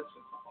traditional medicine,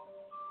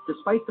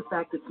 despite the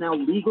fact it's now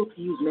legal to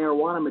use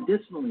marijuana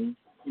medicinally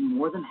in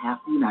more than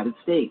half the United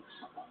States.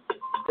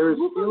 There is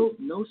still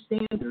no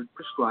standard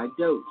prescribed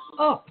dose.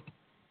 Oh,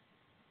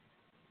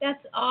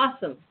 that's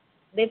awesome.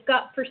 They've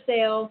got for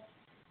sale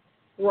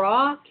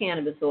raw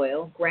cannabis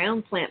oil,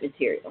 ground plant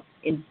material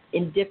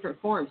in different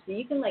forms. So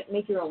you can like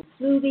make your own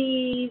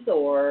smoothies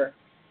or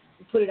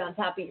put it on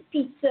top of your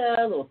pizza,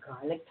 a little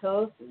garlic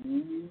toast.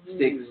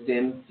 Stick,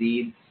 stem,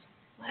 seeds.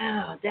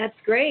 Wow, that's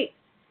great.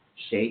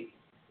 Shake.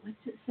 what's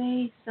it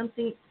say?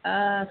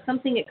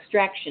 Something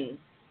extraction.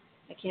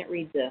 I can't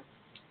read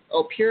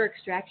pure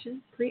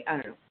extraction? I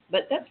don't know.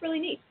 But that's really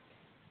neat.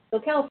 So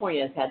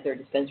California has had their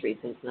dispensary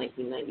since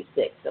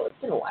 1996, so it's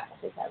been a while.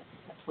 They've had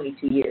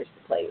 22 years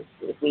to play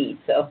with weed.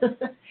 So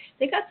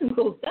they got some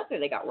cool stuff there.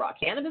 They got raw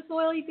cannabis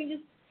oil you can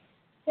just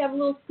have a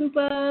little scoop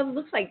of.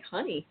 Looks like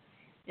honey.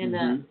 And,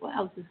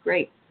 wow, this is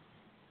great.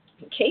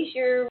 In case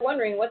you're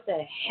wondering what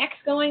the heck's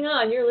going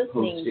on, you're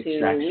listening to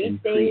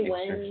Weedsday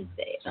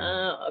Wednesday.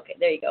 Oh, okay,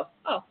 there you go.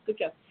 Oh, good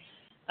job.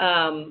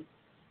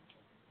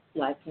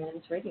 Live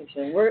cannabis radio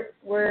show.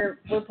 We're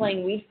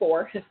playing Weed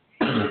 4.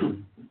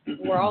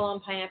 We're all on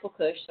Pineapple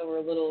Kush, so we're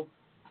a little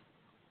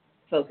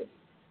focused.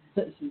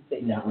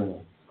 Not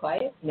really.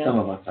 Quiet? No. Some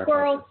of us are.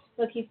 Squirrel,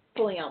 look, he's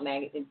pulling out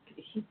magazines.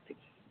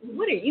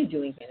 What are you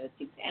doing, Kenneth?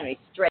 He's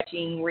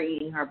stretching, we're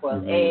eating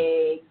hard-boiled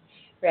eggs,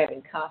 we're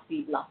having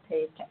coffee,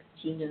 lattes,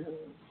 cappuccinos.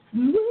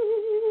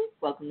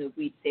 Welcome to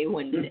Weedsday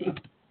Wednesday.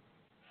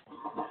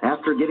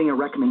 After getting a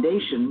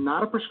recommendation,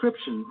 not a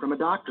prescription, from a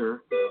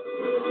doctor,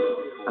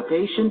 a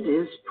patient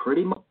is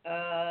pretty much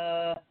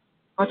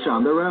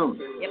on their own.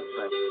 Yep.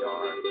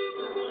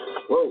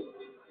 Whoa.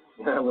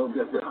 Yeah, a little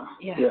bit.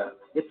 Yeah.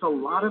 It's a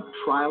lot of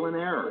trial and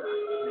error.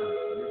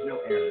 There's no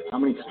error. How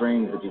many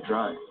strains did you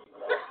try?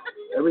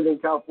 Everything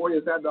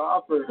California's had to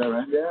offer. Is that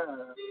right? Yeah.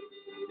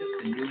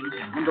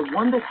 And the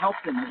one that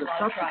helped him as a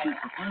substitute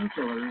for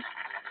painkillers,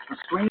 a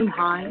strain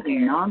high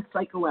in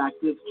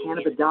non-psychoactive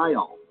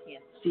cannabidiol,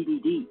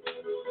 CBD.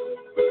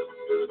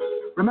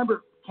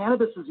 Remember,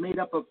 cannabis is made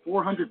up of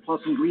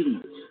 400-plus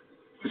ingredients.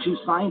 The two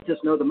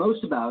scientists know the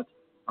most about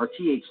are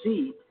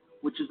THC,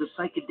 which is the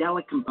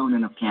psychedelic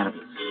component of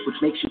cannabis, which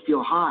makes you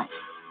feel high.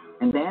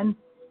 And then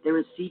there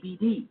is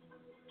CBD,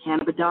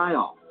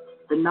 cannabidiol,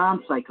 the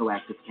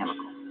non-psychoactive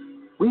chemical.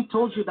 We've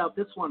told you about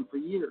this one for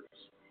years,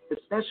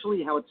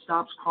 especially how it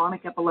stops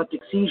chronic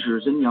epileptic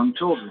seizures in young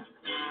children.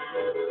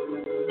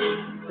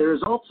 There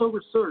is also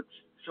research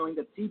showing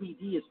that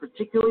CBD is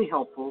particularly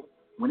helpful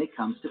when it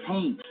comes to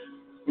pain.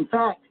 In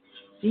fact,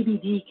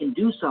 CBD can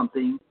do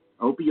something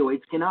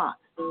opioids cannot.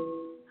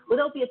 With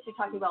opiates, you're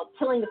talking about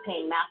killing the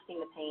pain, masking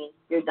the pain,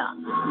 you're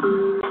done.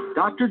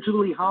 Dr.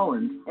 Julie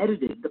Holland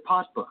edited the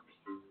Pot Book,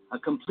 a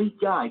complete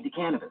guide to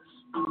cannabis.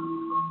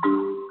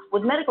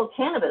 With medical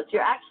cannabis,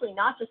 you're actually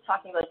not just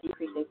talking about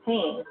decreasing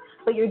pain,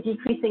 but you're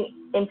decreasing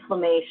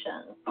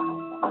inflammation.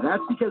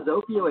 That's because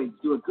opioids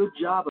do a good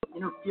job of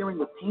interfering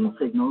with pain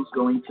signals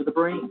going to the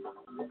brain.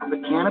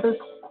 But cannabis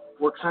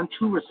works on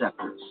two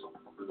receptors,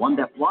 one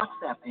that blocks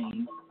that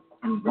pain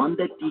and one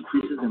that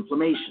decreases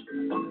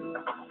inflammation.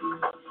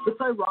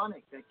 It's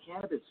ironic that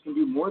cannabis can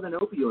do more than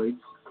opioids,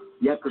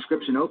 yet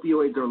prescription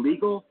opioids are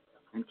legal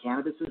and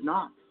cannabis is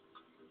not.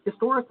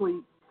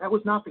 Historically, that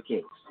was not the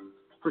case.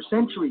 For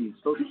centuries,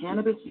 both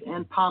cannabis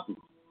and poppy,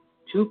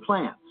 two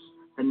plants,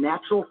 the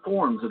natural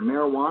forms of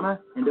marijuana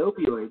and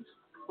opioids,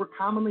 were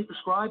commonly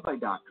prescribed by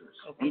doctors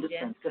and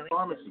dispensed at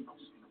pharmacies.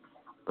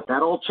 But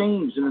that all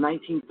changed in the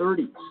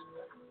 1930s.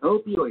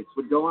 Opioids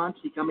would go on to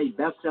become a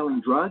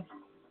best-selling drug,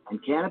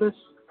 and cannabis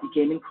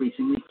became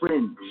increasingly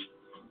fringe,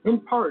 in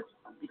part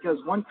because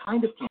one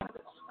kind of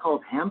cannabis,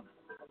 called hemp,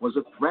 was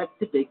a threat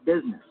to big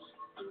business.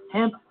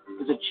 Hemp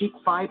is a cheap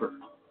fiber,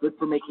 good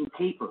for making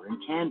paper and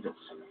canvas.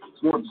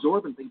 It's more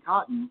absorbent than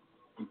cotton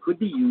and could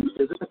be used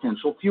as a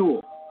potential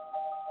fuel.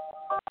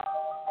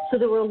 So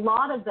there were a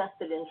lot of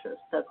vested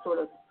interests that sort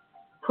of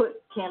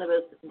put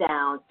cannabis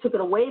down, took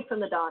it away from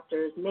the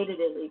doctors, made it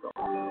illegal.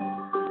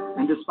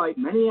 And despite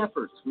many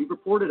efforts we've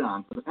reported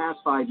on for the past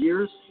 5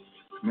 years,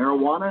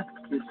 marijuana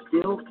is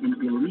still an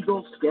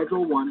illegal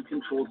Schedule I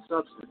controlled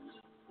substance,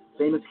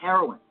 same as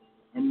heroin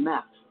and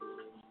meth.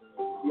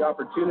 The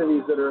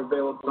opportunities that are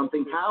available.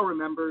 Something Kyle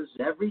remembers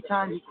every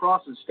time he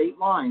crosses state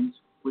lines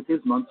with his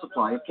month's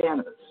supply of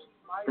cannabis.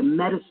 The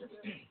medicine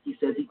he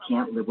says he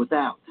can't live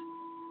without.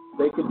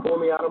 They could pull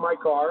me out of my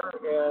car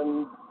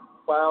and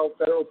file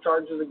federal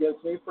charges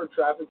against me for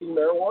trafficking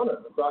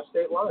marijuana across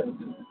state lines.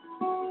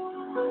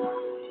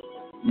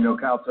 You know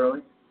Kyle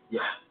Turley?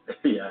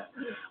 Yeah.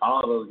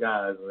 All those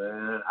guys,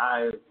 man.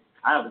 I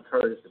have the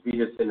courage to be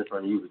here sitting in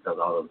front of you because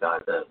all those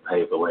guys that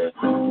paved the way.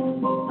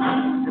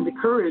 And the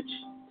courage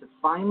to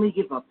finally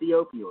give up the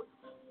opioids.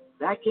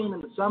 That came in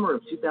the summer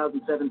of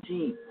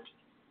 2017.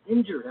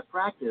 Injured at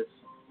practice,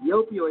 the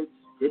opioids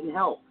didn't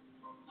help,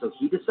 so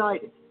he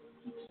decided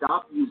he'd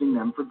stop using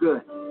them for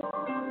good.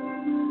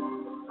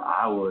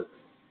 I was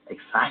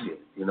excited.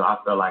 I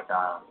felt like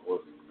I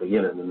was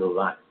beginning a new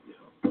life.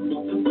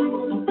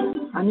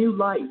 A new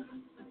life.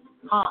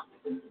 Pot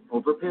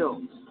over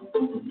pills.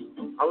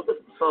 I was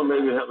looking for something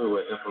maybe to help me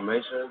with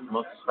inflammation,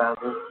 muscle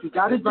spasms. He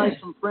got advice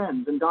from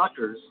friends and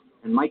doctors,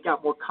 and Mike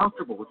got more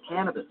comfortable with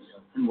cannabis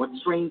and what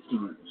strains to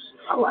use.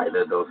 I like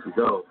that dose to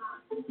go.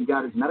 He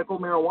got his medical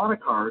marijuana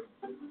card,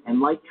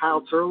 and like Kyle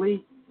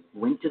Turley,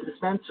 went to the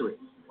dispensary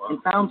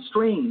and found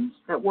strains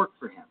that worked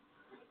for him.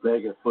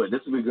 Leg and foot.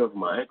 This would be good for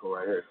my ankle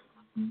right here.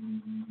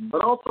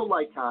 But also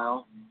like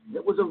Kyle,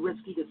 it was a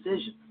risky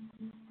decision.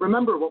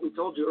 Remember what we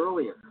told you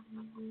earlier.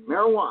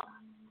 Marijuana,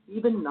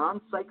 even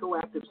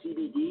non-psychoactive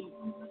CBD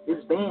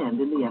is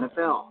banned in the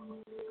NFL.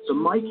 So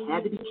Mike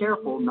had to be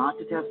careful not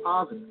to test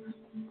positive.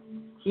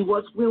 He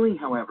was willing,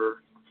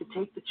 however, to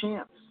take the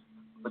chance.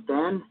 But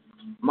then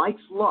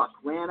Mike's luck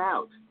ran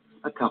out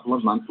a couple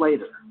of months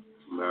later.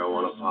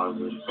 Marijuana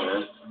positive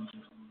test.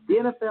 The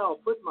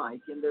NFL put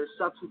Mike in their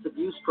substance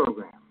abuse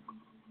program.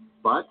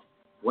 But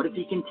what if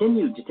he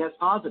continued to test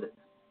positive?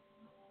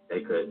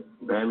 They could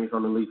ban me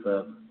from the league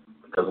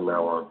because of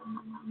marijuana.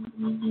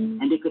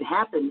 And it could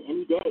happen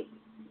any day.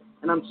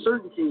 An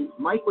uncertainty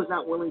Mike was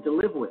not willing to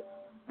live with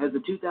as the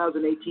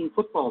 2018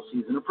 football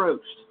season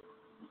approached.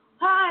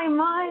 Hi,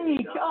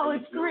 Mike. Oh,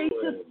 it's great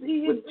to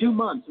see you. With 2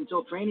 months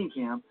until training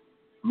camp,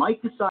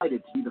 Mike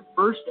decided to be the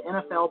first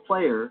NFL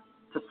player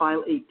to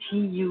file a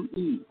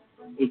TUE,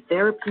 a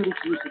therapeutic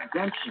use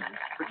exemption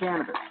for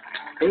cannabis.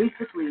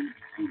 Basically,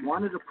 he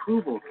wanted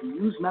approval to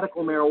use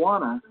medical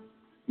marijuana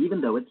even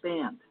though it's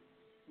banned.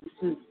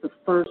 This is the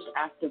first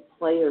active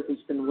player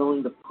who's been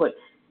willing to put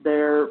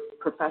their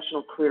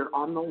professional career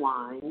on the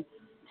line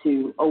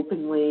to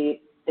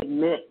openly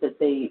admit that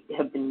they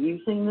have been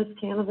using this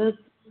cannabis.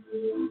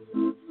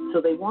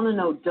 So they want to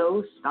know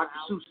dose. Dr.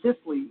 Sue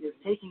Sisley is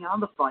taking on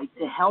the fight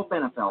to help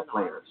NFL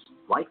players,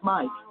 like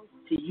Mike,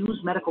 to use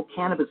medical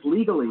cannabis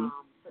legally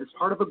as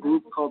part of a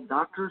group called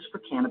Doctors for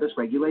Cannabis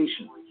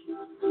Regulation.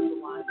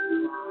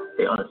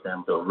 They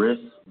understand the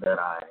risks that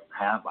I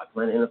have by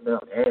playing NFL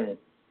and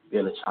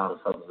being a child of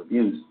substance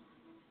abuse.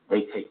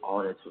 They take all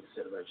that into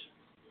consideration.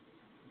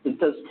 It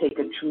does take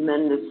a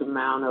tremendous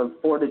amount of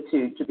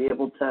fortitude to be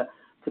able to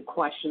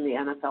question the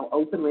NFL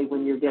openly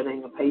when you're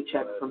getting a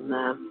paycheck from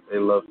them. They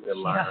love their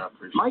line. I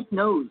appreciate it. Mike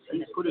knows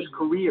he's put his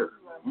career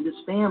and his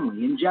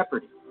family in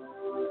jeopardy.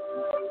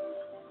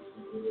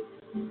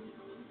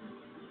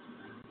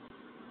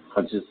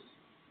 I just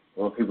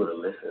want people to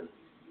listen.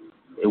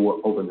 It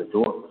will open the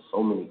door for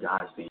so many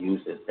guys to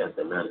use this as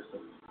their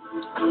medicine.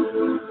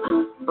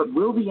 But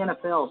will the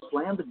NFL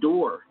slam the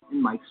door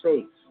in Mike's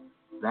face?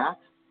 That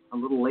a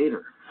little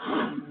later.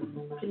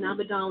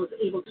 Cannabidol was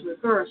able to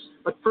reverse.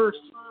 But first,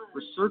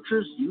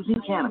 researchers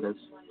using cannabis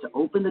to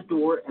open the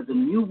door as a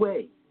new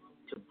way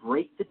to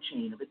break the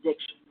chain of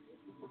addiction.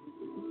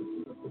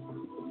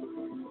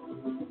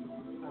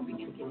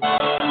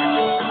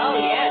 Oh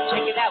yeah,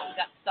 check it out. We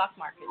got the stock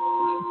market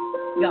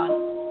gone.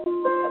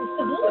 That was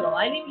subliminal.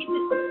 I didn't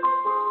even get this.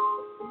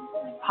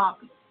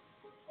 Poppy,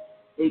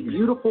 a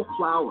beautiful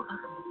flower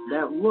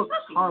that looks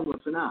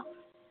harmless enough.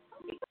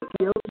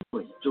 The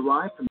opioids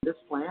derived from this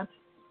plant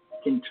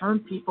can turn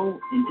people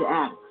into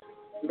addicts.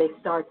 They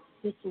start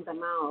seeking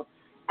them out,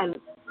 and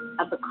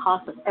at the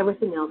cost of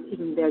everything else,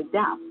 even their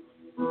death.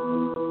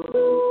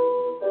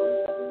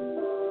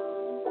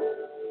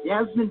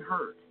 Yasmin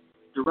Hurd,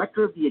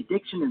 director of the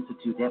Addiction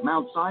Institute at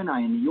Mount Sinai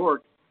in New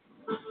York,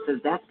 says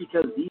that's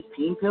because these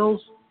pain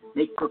pills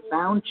make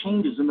profound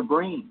changes in the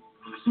brain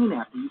soon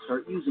after you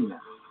start using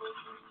them.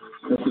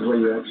 This is where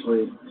you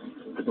actually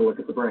take a look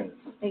at the brain.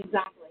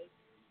 Exactly.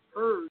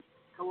 Hurd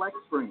collects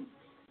brains,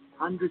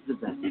 hundreds of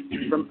them,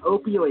 from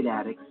opioid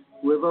addicts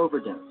who have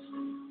overdosed.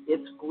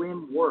 It's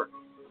grim work.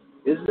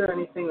 Is there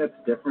anything that's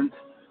different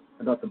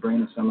about the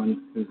brain of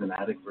someone who's an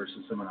addict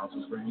versus someone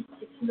else's brain?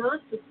 It's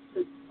not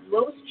the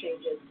gross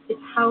changes.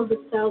 It's how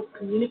the cells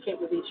communicate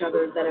with each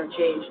other that have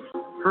changed.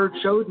 Hurd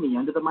showed me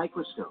under the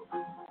microscope.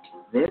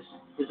 This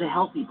is a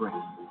healthy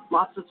brain.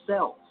 Lots of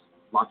cells,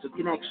 lots of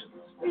connections.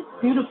 It's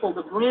beautiful,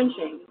 the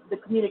branching. The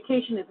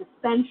communication is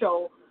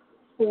essential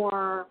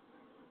for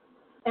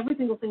every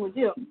single thing we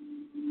do.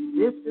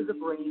 This is a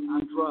brain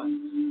on drugs,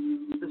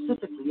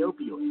 specifically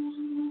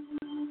opioids.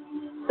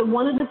 So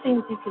one of the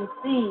things you can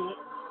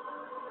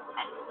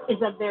see is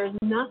that there's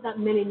not that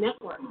many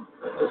networks.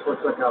 It just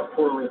looks like a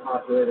poorly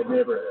populated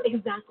neighborhood.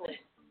 Exactly.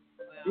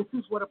 This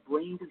is what a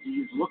brain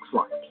disease looks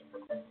like.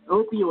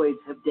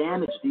 Opioids have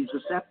damaged these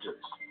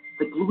receptors,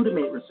 the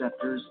glutamate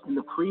receptors in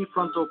the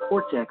prefrontal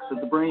cortex of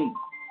the brain,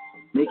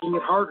 making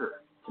it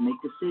harder to make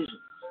decisions,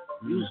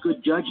 use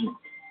good judgment,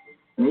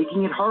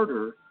 making it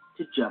harder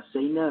to just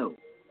say no.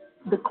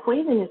 The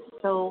craving is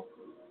so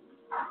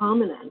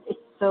prominent, it's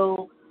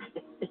so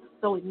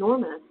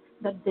enormous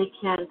that they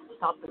can't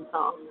stop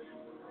themselves.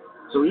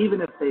 So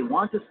even if they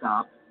want to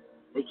stop,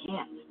 they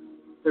can't.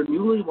 Their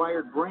newly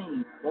wired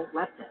brain won't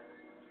let them.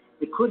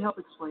 It could help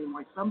explain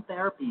why some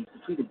therapies to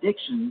treat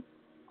addiction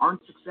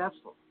aren't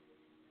successful.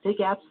 Take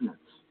abstinence.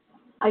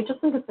 I just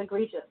think it's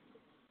egregious.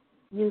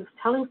 You're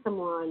telling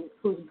someone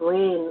whose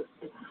brain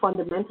is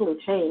fundamentally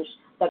changed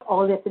that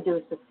all they have to do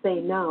is to say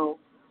no,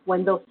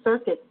 when those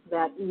circuits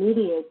that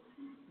mediate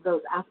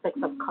those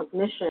aspects of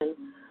cognition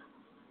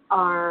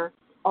are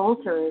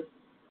altered.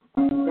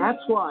 That's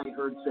why,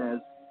 Hurd says,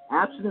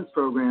 abstinence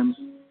programs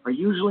are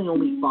usually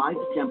only 5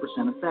 to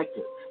 10%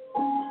 effective.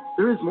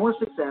 There is more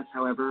success,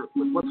 however,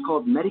 with what's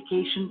called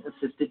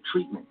medication-assisted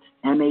treatment,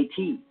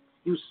 MAT.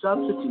 You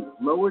substitute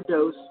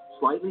lower-dose,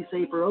 slightly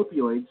safer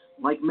opioids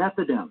like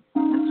methadone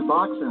and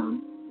Suboxone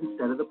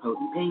instead of the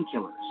potent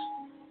painkillers.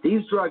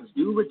 These drugs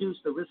do reduce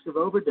the risk of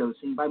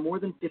overdosing by more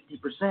than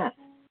 50%,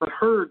 but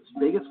Hurd's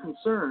biggest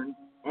concern,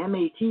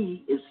 MAT,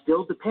 is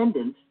still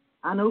dependent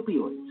on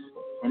opioids.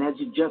 And as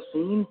you've just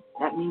seen,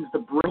 that means the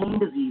brain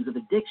disease of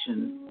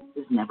addiction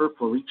is never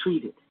fully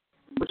treated,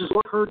 which is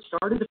what Herd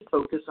started to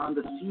focus on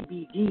the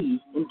CBD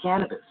in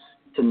cannabis,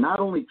 to not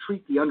only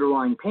treat the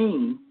underlying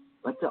pain,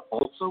 but to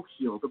also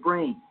heal the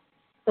brain.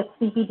 But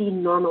CBD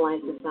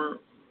normalizes that.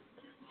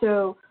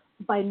 So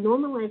by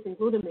normalizing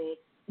glutamate,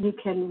 you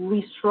can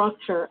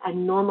restructure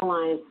and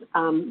normalize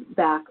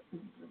back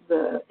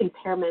the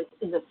impairments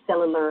in the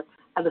cellular,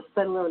 at the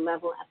cellular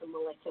level, at the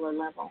molecular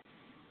level.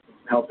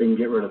 Helping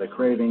get rid of the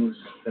cravings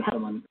that's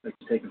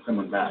taking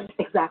someone back.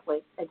 Exactly.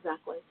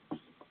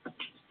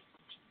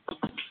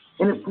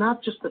 And it's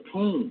not just the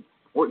pain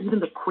or even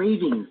the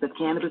cravings that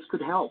cannabis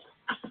could help,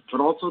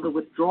 but also the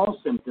withdrawal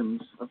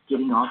symptoms of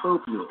getting off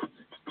opioids,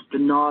 the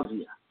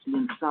nausea, the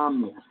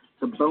insomnia,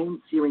 the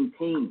bone-searing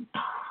pain.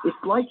 It's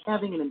like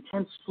having an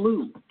intense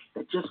flu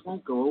that just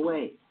won't go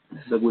away.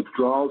 The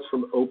withdrawals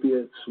from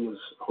opiates was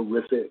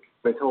horrific.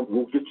 They tell them,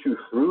 we'll get you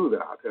through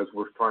that as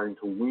we're trying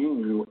to wean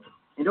you.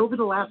 And over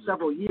the last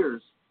several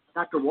years,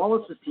 Dr.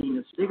 Wallace's team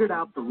has figured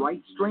out the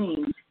right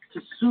strains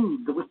to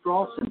soothe the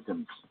withdrawal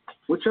symptoms,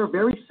 which are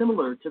very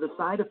similar to the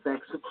side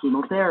effects of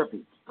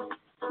chemotherapy.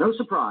 No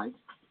surprise,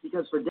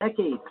 because for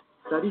decades,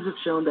 studies have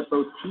shown that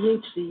both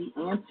THC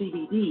and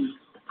CBD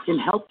can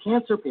help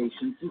cancer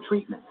patients in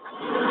treatment.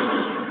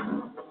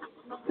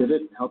 Did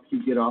it help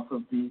you get off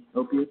of the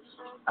opiates?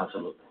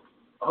 Absolutely.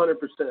 100%.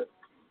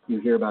 You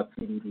hear about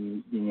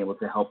CBD being able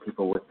to help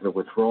people with the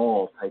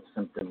withdrawal type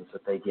symptoms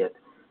that they get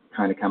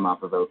trying to come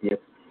off of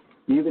opiates.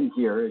 You even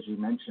hear, as you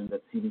mentioned,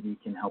 that CBD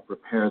can help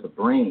repair the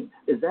brain.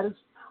 Is that as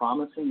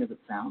promising as it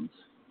sounds?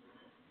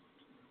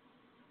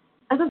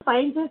 As a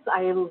scientist,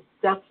 I will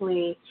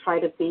definitely try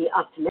to be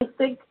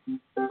optimistic,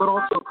 but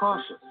also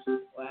cautious.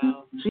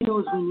 Wow. She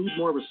knows we need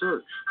more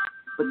research,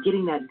 but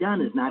getting that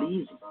done is not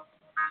easy.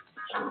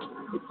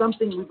 It's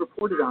something we've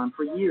reported on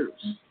for years.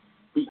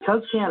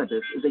 Because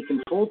cannabis is a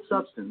controlled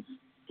substance,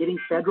 getting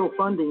federal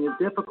funding is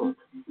difficult,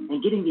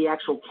 and getting the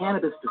actual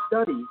cannabis to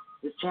study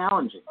is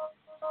challenging.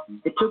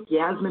 It took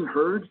Yasmin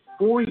Herd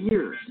 4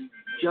 years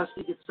just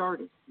to get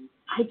started.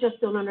 I just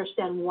don't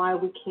understand why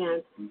we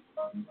can't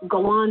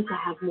go on to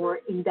have more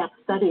in-depth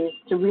studies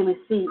to really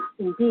see,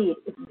 indeed,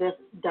 if this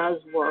does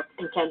work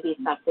and can be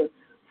effective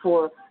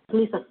for at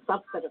least a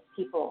subset of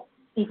people,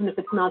 even if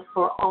it's not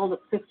for all the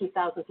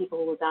 50,000 people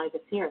who will die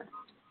this year.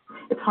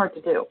 It's hard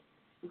to do.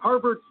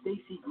 Harvard's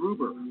Stacy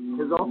Gruber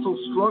has also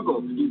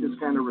struggled to do this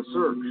kind of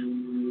research.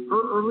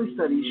 Her early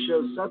studies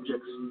show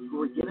subjects who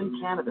were given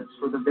cannabis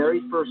for the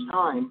very first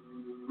time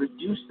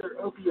reduced their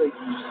opioid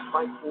use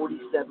by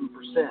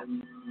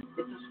 47%.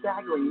 It's a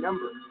staggering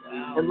number.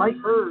 And like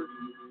hers,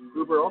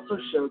 Gruber also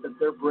showed that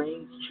their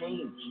brains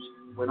changed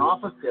when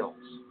off of pills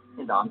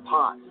and on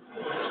pot.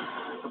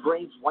 The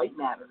brain's white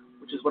matter,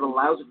 which is what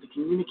allows it to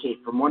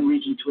communicate from one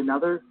region to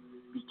another,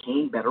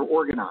 became better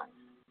organized.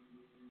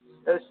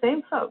 Those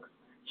same folks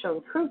show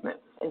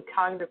improvements in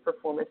cognitive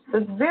performance. So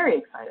it's very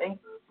exciting.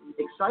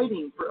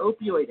 Exciting for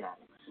opioid addicts.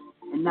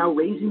 And now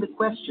raising the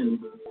question,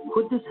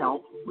 could this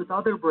help with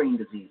other brain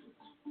diseases,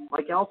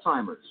 like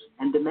Alzheimer's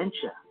and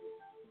dementia?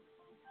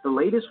 The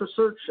latest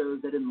research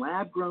shows that in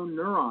lab-grown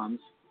neurons,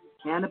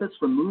 cannabis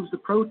removes the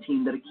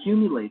protein that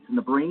accumulates in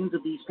the brains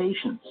of these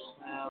patients.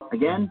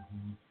 Again,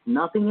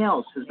 nothing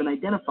else has been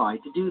identified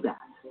to do that.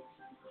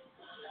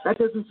 That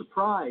doesn't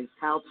surprise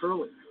Hal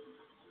Turley.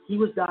 He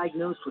was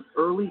diagnosed with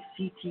early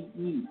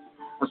CTE,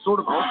 a sort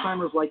of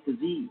Alzheimer's-like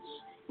disease,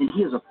 and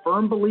he is a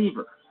firm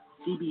believer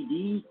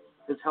CBD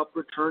has helped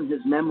return his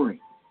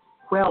memory,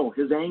 quell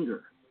his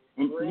anger,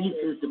 and ease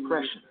his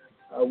depression.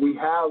 We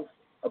have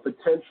a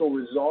potential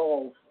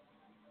resolve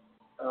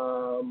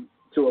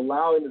to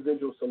allow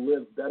individuals to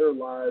live better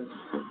lives.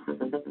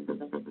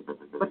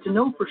 But to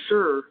know for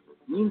sure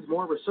means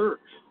more research,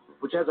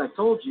 which, as I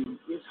told you,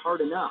 is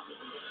hard enough.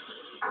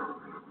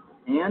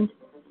 And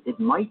it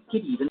might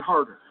get even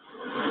harder.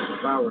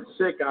 If I were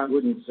sick, I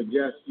wouldn't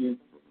suggest you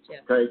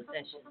take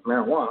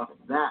marijuana.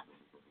 That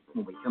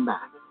when we come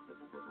back.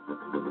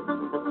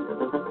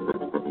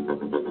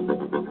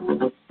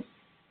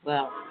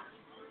 Well,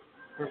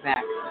 we're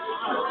back.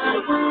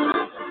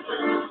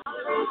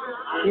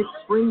 It's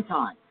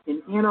springtime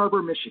in Ann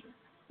Arbor, Michigan.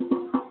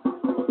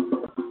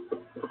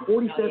 For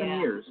 47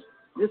 years,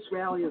 this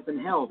rally has been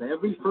held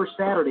every first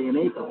Saturday in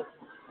April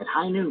at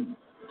high noon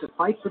to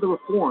fight for the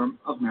reform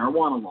of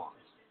marijuana laws.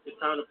 It's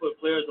time to put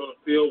players on the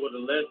field with a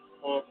less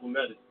harmful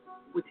medicine.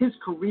 With his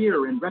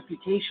career and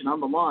reputation on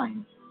the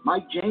line,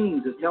 Mike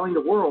James is telling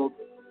the world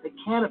that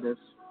cannabis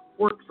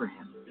worked for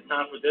him. It's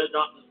time for their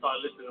doctors to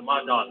start listening to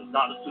my doctors,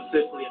 Dr. Sue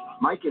Sisley.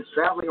 Mike is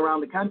traveling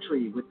around the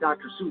country with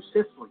Dr. Sue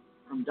Sisley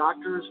from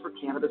Doctors for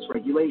Cannabis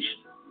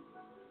Regulation.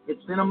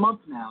 It's been a month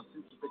now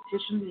since he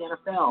petitioned the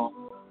NFL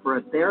for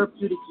a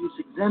therapeutic use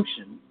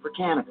exemption for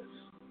cannabis.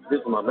 This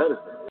is my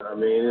medicine. I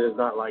mean, it's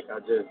not like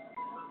it's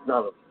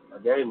not a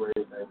game or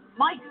anything.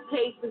 Mike's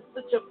case is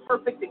such a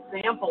perfect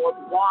example of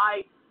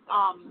why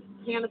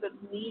cannabis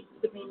needs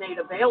to be made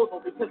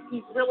available, because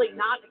he's really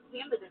not a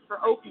candidate for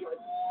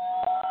opioids.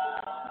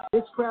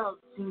 This crowd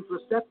seems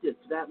receptive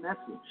to that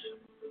message.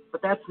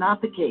 But that's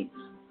not the case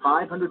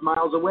 500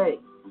 miles away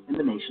in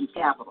the nation's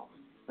capital.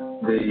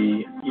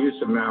 The use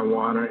of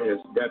marijuana is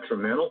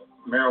detrimental.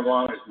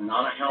 Marijuana is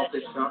not a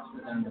healthy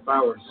substance, and if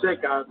I were sick,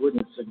 I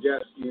wouldn't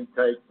suggest you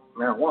take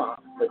marijuana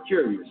to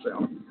cure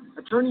yourself.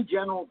 Attorney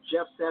General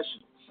Jeff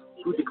Sessions,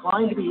 who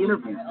declined to be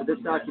interviewed for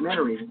this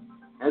documentary,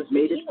 has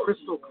made it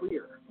crystal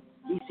clear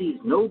he sees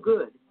no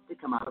good to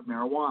come out of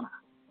marijuana,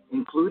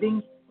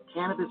 including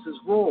cannabis's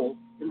role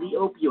in the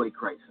opioid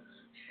crisis.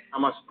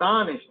 I'm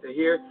astonished to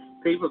hear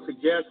people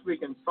suggest we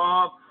can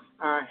solve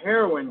our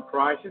heroin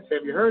crisis.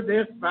 Have you heard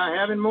this? By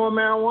having more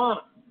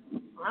marijuana.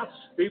 How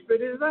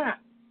stupid is that?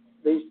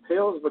 These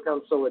pills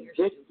become so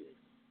addictive.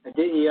 The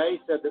DEA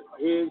said that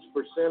a huge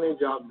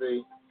percentage of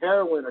the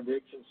heroin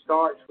addiction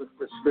starts with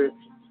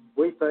prescriptions.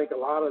 We think a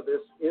lot of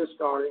this is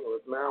starting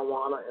with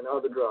marijuana and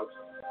other drugs.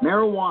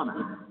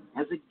 Marijuana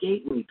as a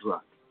gateway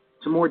drug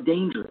to more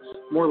dangerous,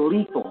 more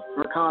lethal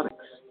narcotics.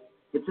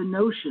 It's a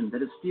notion that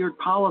has steered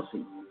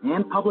policy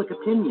and public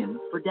opinion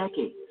for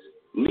decades.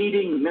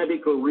 Leading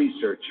medical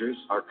researchers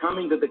are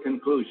coming to the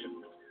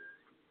conclusion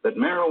that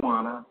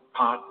marijuana,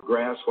 pot,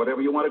 grass,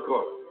 whatever you want to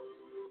call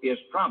it, is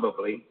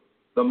probably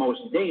the most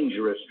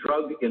dangerous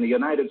drug in the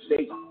United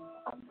States.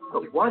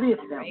 But what if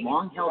that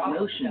long-held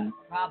notion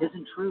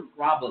isn't true?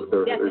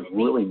 There is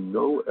really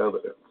no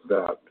evidence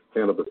that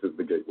cannabis is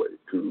the gateway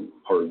to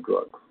hard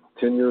drugs.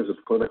 10 years of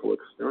clinical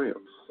experience,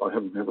 I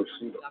have never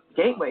seen it.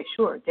 Gateway,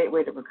 sure.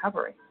 Gateway to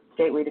recovery.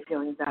 Gateway to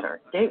feeling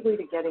better. Gateway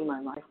to getting my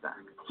life back.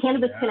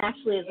 Cannabis can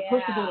actually, as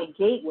opposed to being a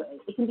gateway,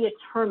 it can be a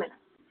terminus.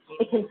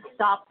 It can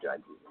stop drug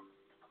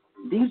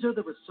use. These are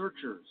the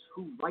researchers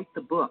who write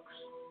the books,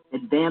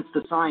 advance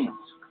the science,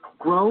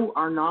 grow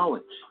our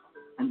knowledge,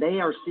 and they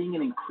are seeing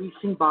an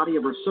increasing body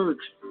of research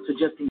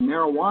suggesting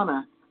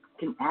marijuana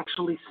can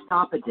actually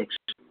stop addiction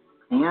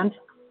and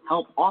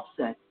help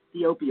offset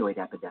the opioid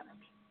epidemic.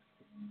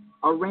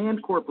 A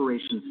RAND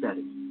Corporation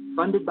study,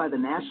 funded by the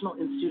National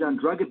Institute on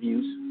Drug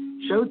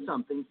Abuse, showed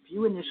something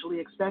few initially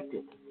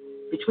expected.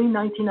 Between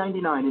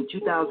 1999 and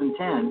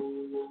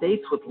 2010,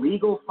 states with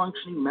legal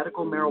functioning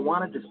medical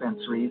marijuana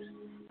dispensaries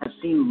have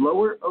seen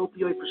lower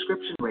opioid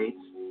prescription rates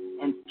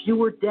and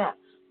fewer deaths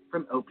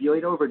from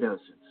opioid overdoses.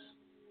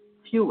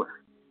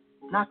 Fewer,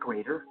 not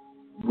greater.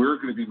 We're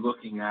going to be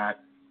looking at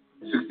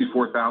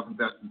 64,000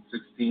 deaths in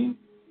 2016.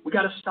 We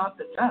got to stop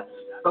the deaths.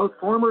 Both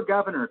former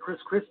Governor Chris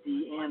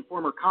Christie and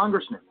former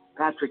Congressman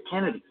Patrick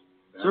Kennedy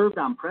served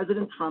on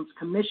President Trump's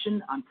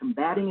Commission on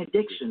Combating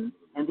Addiction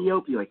and the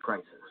Opioid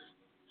Crisis.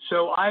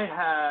 So I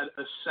had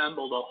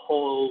assembled a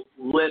whole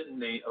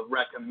litany of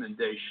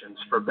recommendations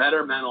for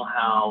better mental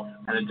health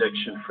and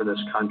addiction for this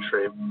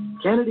country.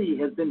 Kennedy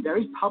has been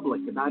very public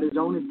about his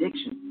own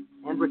addiction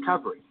and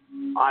recovery.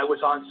 I was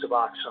on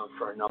Suboxone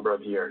for a number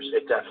of years.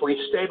 It definitely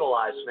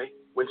stabilized me.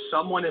 When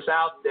someone is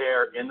out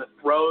there in the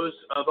throes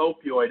of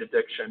opioid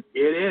addiction, it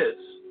is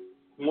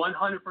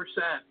 100%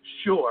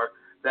 sure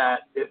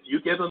that if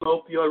you give them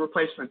opioid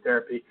replacement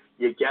therapy,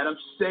 you get them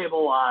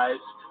stabilized.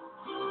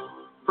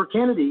 For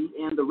Kennedy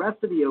and the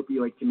rest of the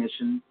Opioid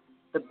Commission,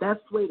 the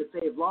best way to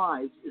save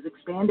lives is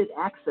expanded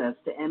access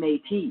to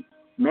MAT,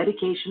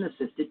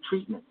 medication-assisted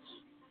treatments,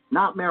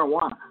 not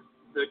marijuana.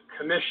 The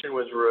commission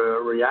was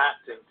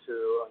reacting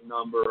to a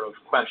number of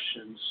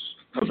questions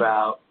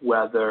about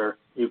whether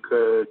you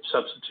could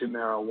substitute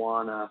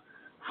marijuana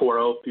for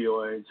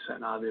opioids,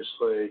 and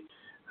obviously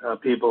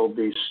people would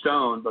be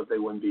stoned, but they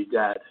wouldn't be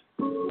dead.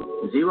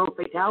 Zero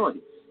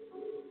fatalities.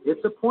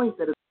 It's a point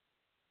that is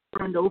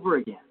over and over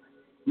again.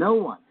 No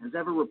one has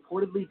ever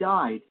reportedly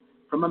died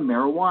from a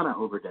marijuana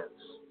overdose.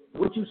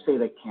 Would you say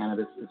that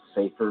cannabis is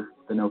safer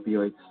than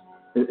opioids?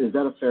 Is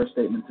that a fair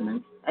statement to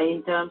make?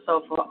 In terms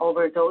of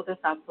overdoses,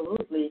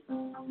 absolutely.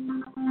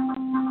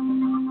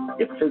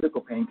 If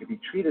physical pain could be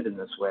treated in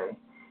this way,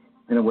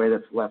 in a way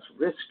that's less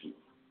risky,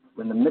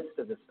 in the midst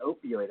of this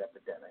opioid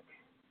epidemic,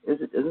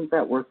 isn't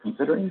that worth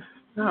considering?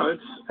 No,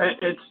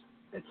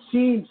 it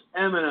seems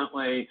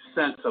eminently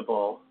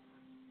sensible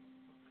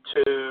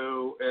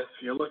to, if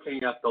you're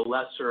looking at the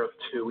lesser of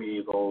two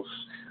evils.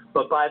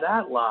 But by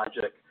that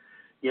logic,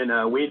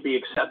 we'd be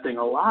accepting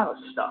a lot of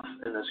stuff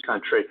in this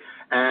country.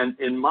 And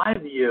in my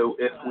view,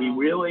 if we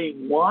really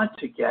want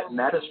to get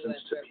medicines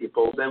to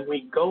people, then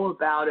we go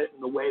about it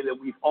in the way that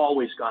we've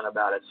always gone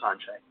about it,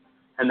 Sanjay.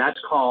 And that's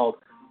called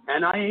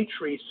NIH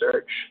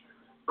research,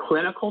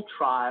 clinical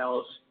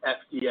trials,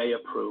 FDA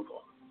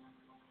approval.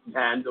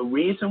 And the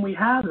reason we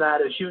have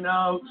that, as you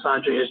know,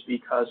 Sanjay, is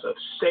because of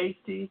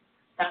safety,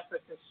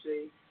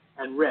 efficacy,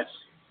 and risk.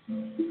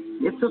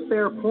 It's a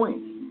fair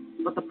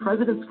point, but the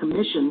President's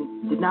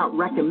Commission did not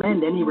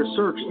recommend any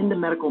research into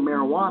medical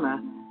marijuana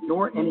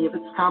nor any of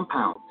its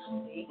compounds,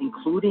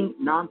 including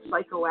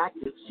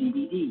non-psychoactive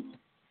CBD.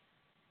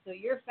 So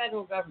your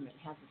federal government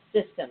has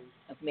a system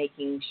of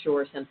making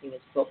sure something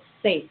is both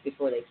safe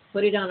before they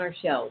put it on our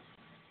shelves,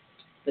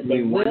 but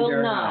they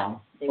will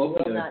not. They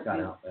will not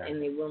do,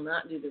 and they will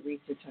not do the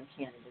research on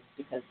cannabis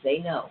because they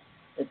know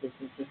that this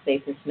is the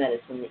safest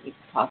medicine that you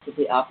could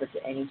possibly offer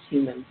to any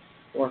human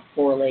or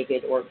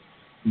four-legged or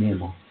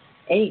mammal,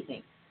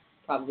 anything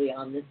probably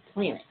on this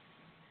planet.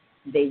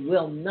 they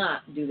will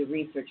not do the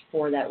research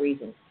for that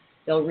reason.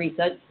 They'll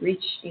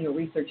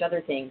research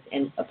other things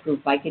and approve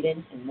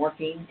Vicodin and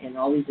morphine and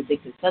all these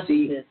addictive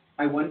substances.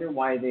 I wonder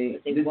why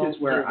this is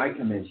where I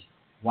come in.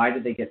 Why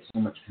do they get so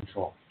much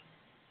control?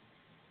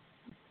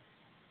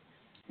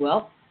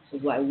 Well, this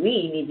is why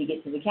we need to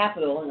get to the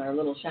Capitol in our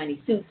little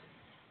shiny suits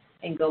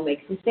and go make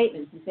some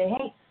statements and say,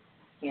 hey,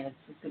 cannabis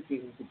is good for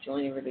you. We should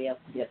join everybody else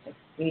to get up there.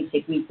 We need to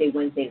take Weedsday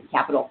Wednesday to the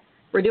Capitol.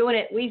 We're doing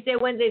it. Weedsday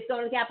Wednesday is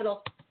going to the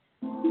Capitol.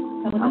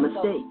 A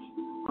mistake,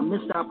 a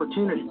missed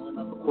opportunity,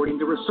 according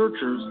to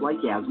researchers like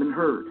Yasmin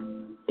Hurd.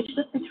 It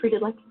should be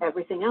treated like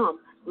everything else.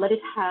 Let it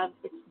have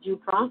its due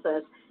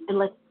process, and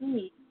let's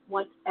see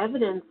what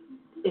evidence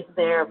is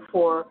there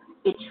for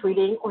it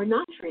treating or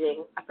not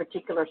treating a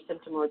particular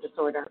symptom or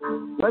disorder.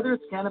 Whether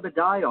it's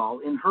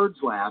cannabidiol in Hurd's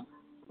lab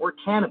or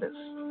cannabis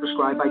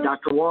prescribed by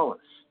Dr. Wallace,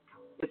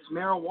 it's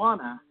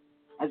marijuana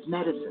as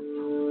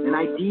medicine, an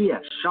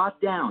idea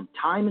shot down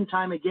time and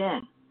time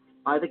again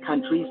by the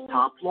country's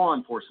top law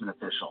enforcement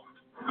official.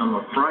 I'm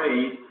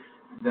afraid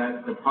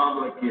that the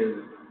public is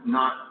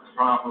not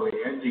properly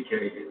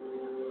educated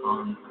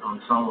on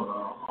some of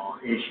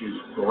the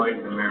issues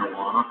related to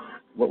marijuana.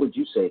 What would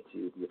you say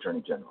to the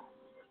Attorney General?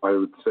 I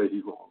would say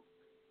he's wrong.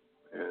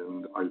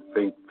 And I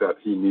think that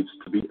he needs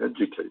to be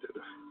educated.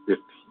 If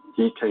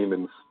he came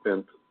and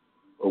spent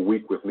a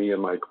week with me in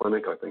my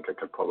clinic, I think I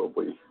could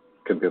probably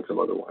convince him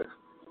otherwise.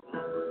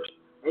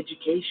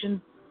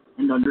 Education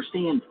and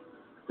understanding.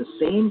 The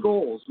same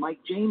goals Mike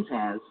James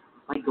has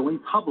by going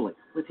public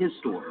with his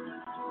store.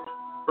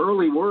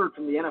 Early word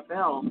from the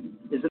NFL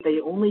is that they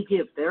only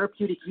give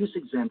therapeutic use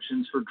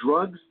exemptions for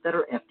drugs that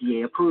are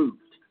FDA approved.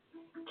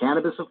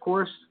 Cannabis, of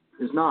course,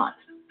 is not.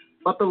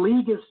 But the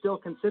league is still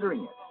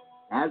considering it,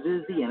 as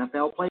is the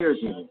NFL Players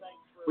Union,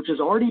 which has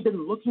already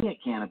been looking at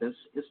cannabis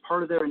as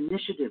part of their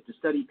initiative to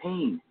study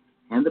pain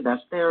and the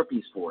best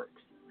therapies for it.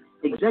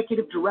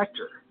 Executive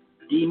Director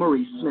D.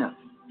 Maurice Smith.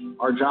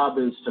 Our job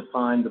is to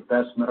find the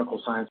best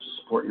medical science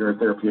to support your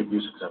therapeutic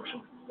use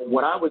exemption.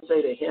 What I would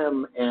say to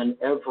him and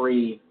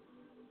every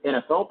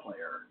NFL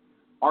player,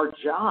 our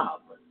job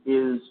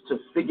is to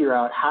figure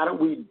out how do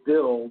we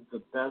build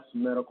the best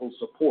medical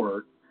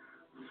support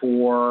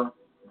for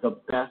the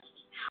best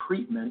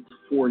treatment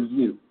for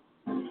you.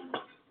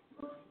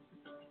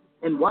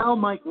 And while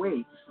Mike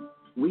waits,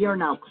 we are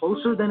now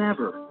closer than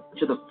ever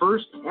to the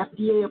first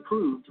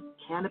FDA-approved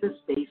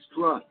cannabis-based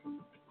drug.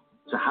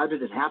 So how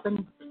did it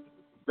happen?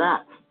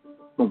 That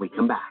when we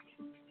come back.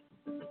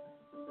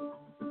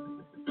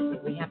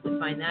 We have to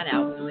find that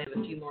out. We only have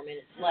a few more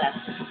minutes left.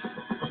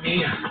 Let's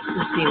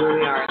see where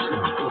we are.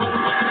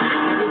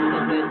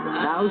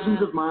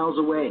 Thousands of miles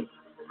away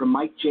from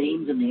Mike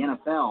James and the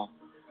NFL,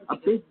 a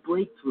big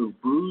breakthrough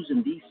brews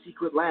in these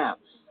secret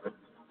labs.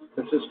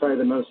 This is probably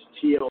the most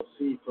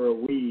TLC for a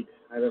weed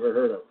I've ever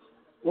heard of.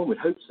 One would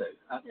hope so.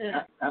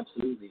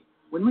 Absolutely.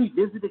 When we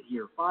visited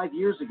here 5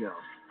 years ago,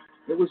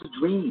 it was a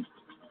dream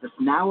that's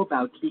now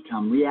about to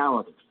become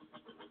reality.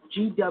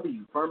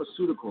 GW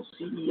Pharmaceuticals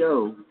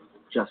CEO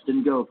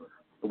Justin Gover.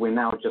 We're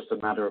now just a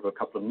matter of a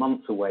couple of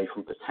months away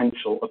from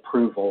potential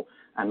approval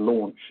and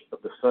launch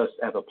of the first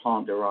ever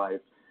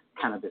plant-derived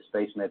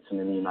cannabis-based medicine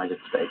in the United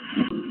States.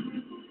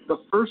 The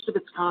first of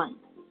its kind,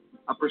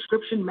 a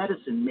prescription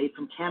medicine made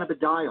from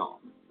cannabidiol,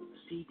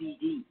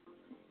 CBD.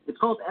 It's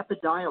called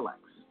Epidiolex,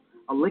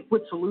 a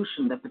liquid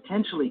solution that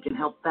potentially can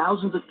help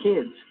thousands of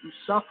kids who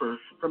suffer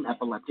from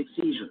epileptic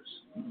seizures.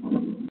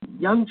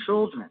 Young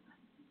children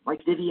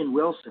like Vivian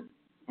Wilson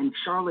and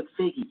Charlotte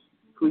Figge,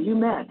 who you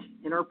met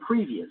in our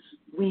previous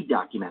weed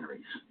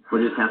documentaries.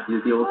 We just have to do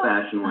it the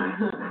old-fashioned way.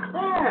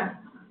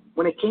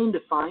 When it came to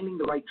finding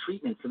the right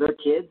treatment for their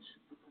kids,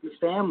 these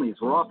families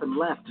were often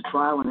left to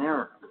trial and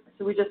error.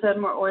 So we just had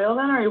more oil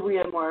then, or we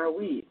had more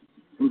weed?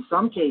 In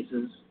some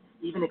cases,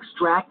 even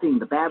extracting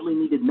the badly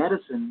needed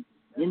medicine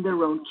in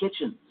their own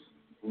kitchens.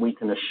 We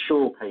can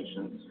assure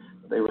patients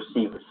that they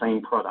receive the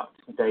same product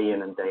day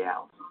in and day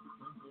out.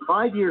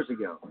 5 years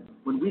ago,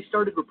 when we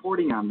started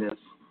reporting on this,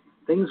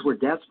 things were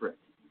desperate.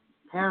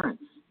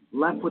 Parents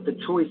left with the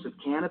choice of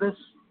cannabis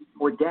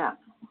or death.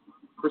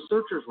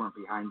 Researchers weren't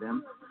behind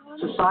them.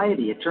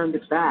 Society had turned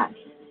its back.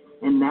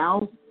 And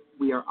now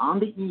we are on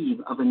the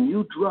eve of a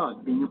new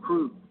drug being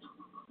approved.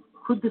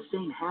 Could the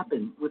same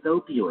happen with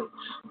opioids?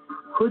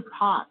 Could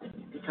pot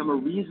become a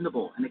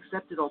reasonable and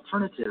accepted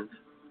alternative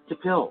to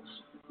pills?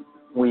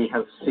 We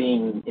have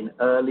seen in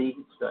early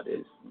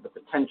studies the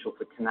potential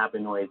for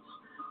cannabinoids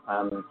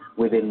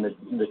within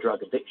the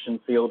drug addiction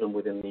field and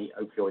within the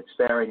opioid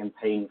sparing and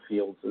pain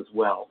fields as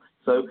well.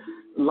 So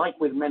like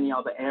with many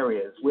other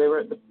areas, we're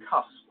at the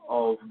cusp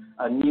of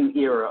a new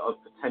era of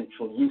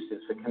potential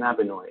uses for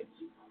cannabinoids.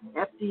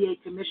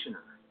 FDA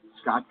Commissioner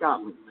Scott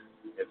Gottlieb.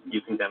 If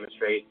you can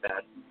demonstrate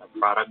that a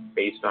product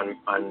based on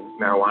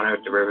marijuana,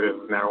 a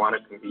derivative of marijuana,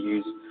 can be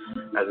used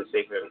as a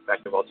safe and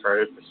effective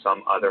alternative for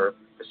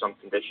some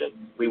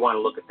condition, we want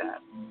to look at that.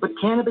 But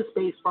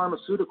cannabis-based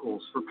pharmaceuticals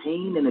for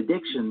pain and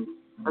addiction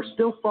are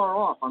still far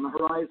off on the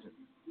horizon.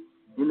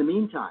 In the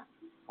meantime,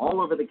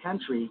 all over the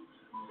country,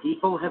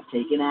 people have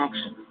taken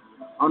action.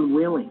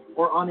 unwilling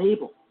or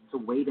unable to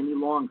wait any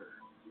longer.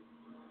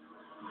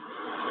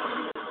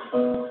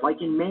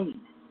 Like in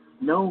Maine,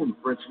 known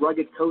for its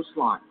rugged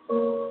coastline,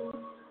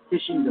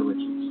 fishing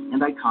villages,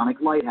 and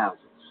iconic lighthouses.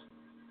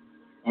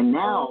 And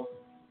now,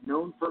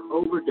 known for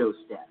overdose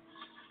deaths,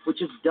 which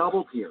have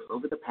doubled here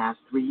over the past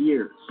 3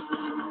 years.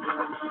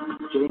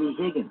 Jamie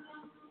Higgins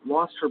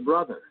lost her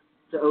brother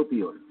to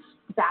opioids.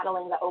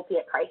 Battling the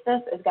opiate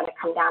crisis is going to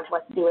come down to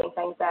us doing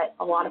things that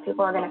a lot of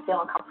people are going to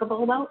feel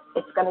uncomfortable about.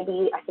 It's going to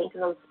be, I think,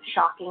 those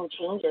shocking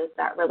changes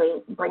that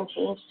really bring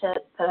change to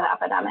the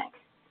epidemic.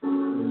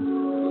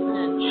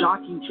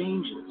 Shocking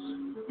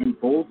changes and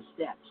bold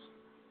steps.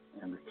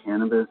 And the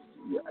cannabis,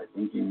 I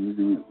think you're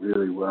using it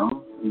really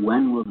well.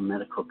 When will the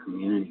medical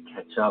community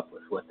catch up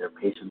with what their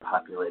patient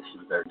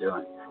populations are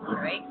doing?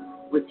 Right.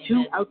 With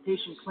 2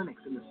 outpatient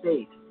clinics in the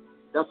state,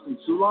 Dustin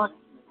Sulak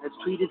has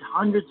treated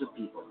hundreds of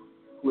people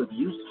who have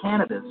used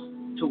cannabis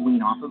to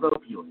wean off of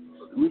opioids.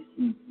 We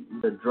see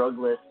the drug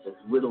list is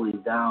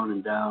whittling down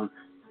and down.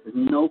 There's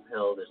no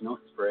pill, there's no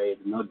spray,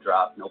 there's no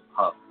drop, no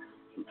puff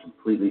can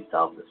completely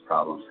solve this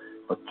problem.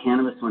 But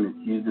cannabis, when it's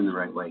used in the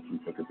right way, can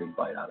take a big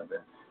bite out of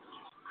it.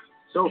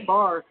 So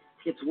far,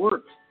 it's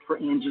worked for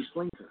Angie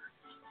Slinker.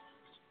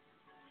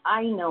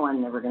 I know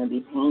I'm never going to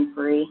be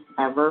pain-free,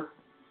 ever,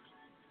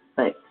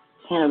 but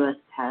cannabis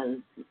has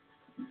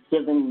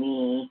given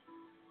me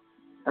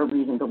a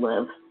reason to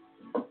live.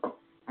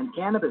 And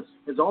cannabis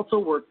has also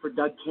worked for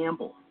Doug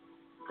Campbell.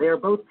 They are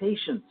both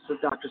patients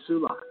of Dr.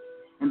 Sulak,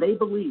 and they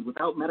believe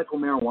without medical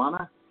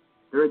marijuana,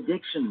 their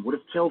addiction would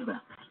have killed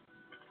them.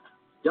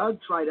 Doug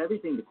tried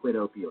everything to quit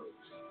opioids,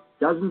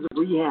 dozens of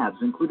rehabs,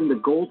 including the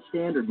gold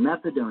standard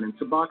methadone and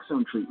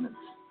Suboxone treatments,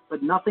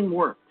 but nothing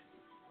worked.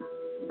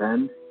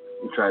 Then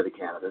you try the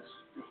cannabis.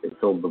 It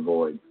filled the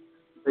void.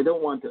 They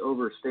don't want to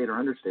overstate or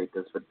understate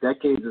this, but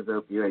decades of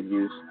opioid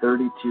use,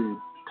 32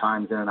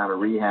 times in and out of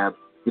rehab.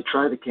 You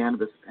try the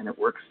cannabis and it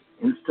works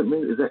instantly.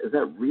 Is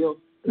that real?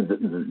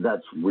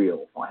 That's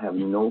real. I have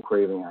no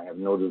craving. I have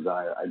no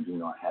desire. I do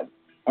not have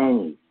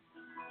any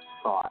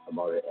thought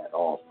about it at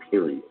all,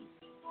 period.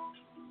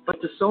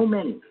 But to so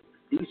many,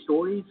 these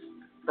stories,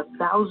 the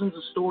thousands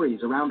of stories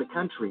around the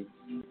country,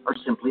 are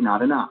simply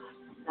not enough.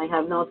 I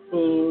have not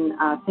seen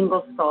a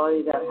single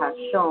story that has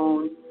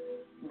shown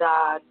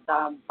that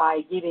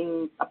by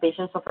giving a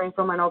patient suffering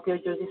from an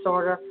opioid use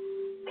disorder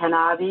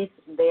cannabis,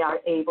 they are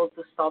able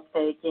to stop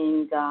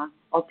taking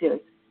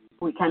opioids.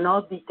 We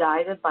cannot be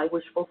guided by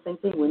wishful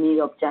thinking. We need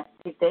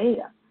objective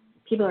data.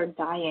 People are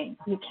dying.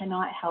 You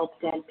cannot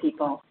help dead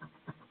people.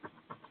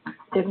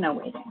 There's no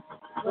waiting.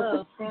 It's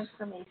a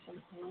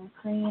transformation pain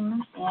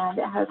cream, and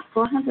it has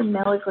 400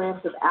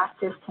 milligrams of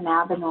active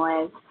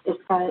cannabinoids. It's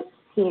got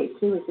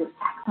THC, which is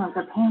excellent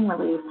for pain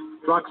relief.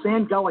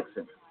 Roxanne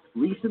Gullickson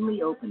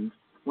recently opened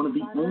one of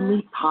the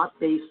only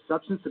pot-based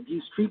substance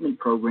abuse treatment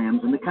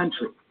programs in the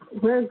country.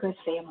 We're a good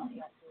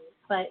family,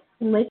 but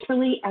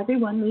literally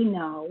everyone we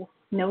know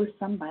knows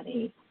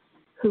somebody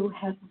who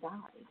has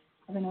died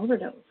of an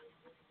overdose.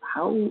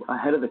 How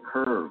ahead of the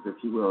curve, if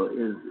you will,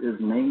 is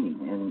Maine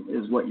and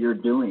is what you're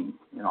doing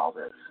in all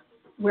this?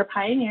 We're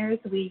pioneers.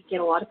 We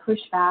get a lot of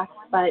pushback,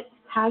 but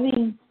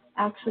having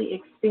actually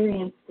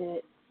experienced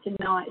it, to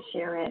not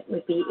share it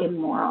would be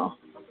immoral.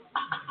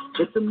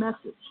 It's a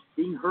message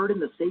being heard in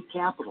the state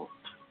capitol,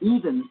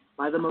 even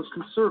by the most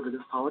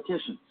conservative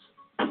politicians.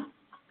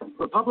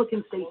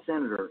 Republican State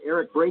Senator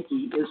Eric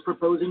Brakey is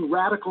proposing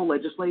radical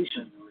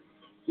legislation.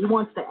 He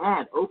wants to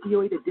add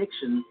opioid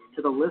addiction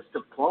to the list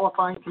of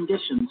qualifying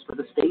conditions for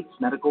the state's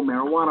medical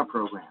marijuana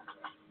program,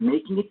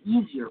 making it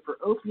easier for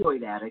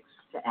opioid addicts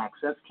to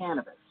access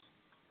cannabis.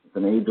 It's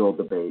an age-old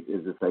debate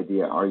is this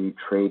idea, are you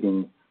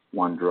trading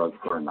one drug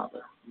for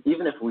another?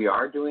 Even if we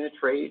are doing a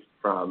trade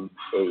from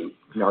a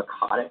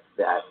narcotic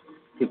that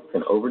people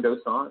can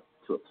overdose on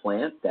to a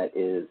plant that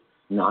is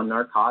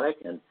non-narcotic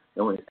and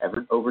no one has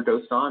ever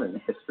overdosed on in the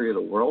history of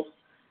the world,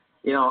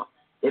 you know,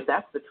 if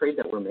that's the trade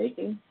that we're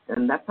making,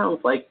 then that sounds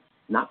like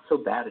not so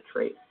bad a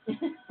trade.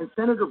 And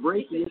Senator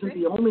Brakey isn't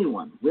the only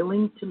one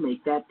willing to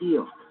make that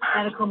deal.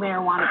 Medical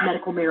marijuana.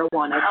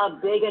 A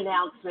big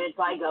announcement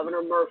by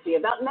Governor Murphy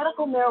about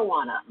medical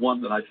marijuana.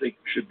 One that I think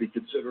should be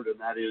considered, and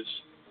that is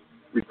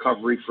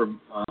recovery from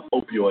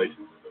opioid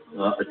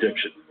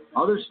addiction.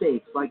 Other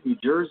states like New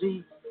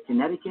Jersey,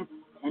 Connecticut,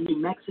 and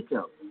New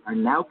Mexico are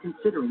now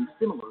considering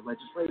similar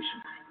legislation.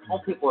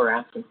 All people are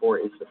asking for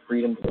is the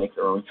freedom to make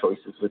their own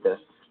choices with this,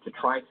 to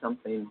try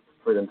something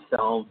for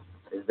themselves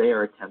as they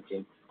are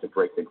attempting to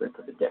break the grip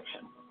of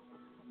addiction.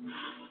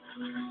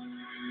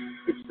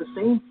 It's the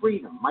same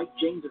freedom Mike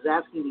James is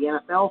asking the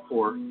NFL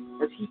for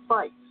as he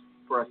fights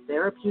for a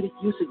therapeutic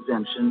use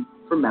exemption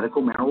for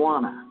medical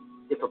marijuana.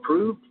 If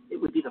approved, it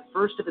would be the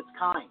first of its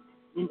kind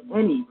in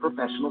any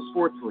professional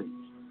sports league.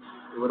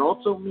 It would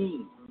also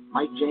mean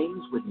Mike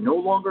James would no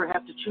longer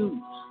have to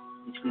choose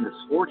between the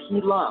sport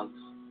he loves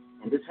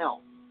and his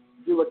health.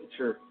 If you look at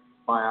your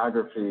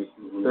biography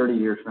 30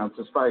 years from now,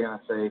 it's probably going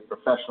to say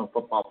professional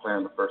football player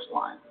in the first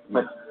line.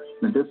 But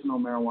medicinal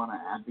marijuana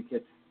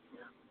advocate,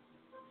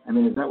 I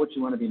mean, is that what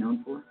you want to be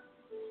known for?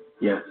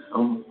 Yes.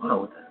 Oh,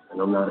 wow.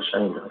 and I'm not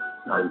ashamed of it,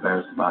 not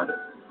embarrassed about it.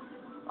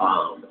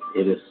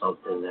 It is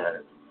something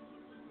that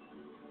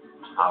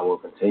I will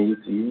continue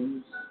to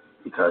use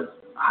because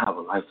I have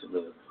a life to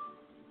live.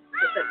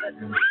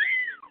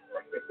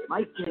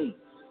 Mike James,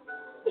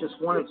 just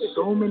one of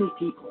so many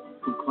people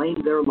who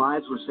claimed their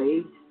lives were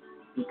saved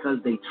because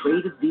they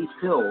traded these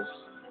pills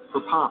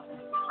for pot.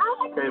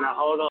 Okay, now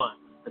hold on.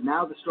 But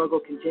now the struggle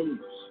continues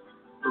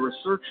for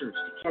researchers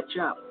to catch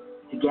up,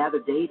 to gather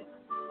data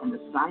and the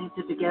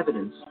scientific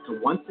evidence to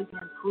once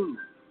again prove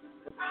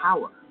the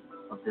power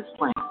of this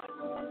plant. I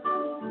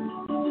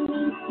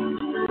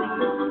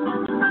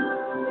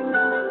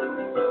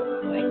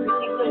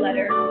received a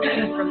letter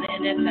from the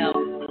NFL,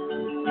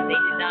 and they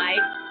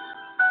denied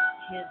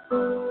his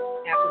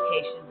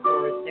application for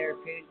a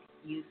therapeutic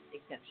use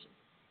exemption.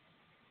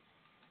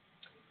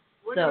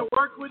 We're So, going to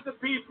work with the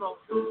people.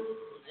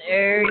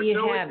 there We're you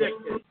so have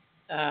addicted. it.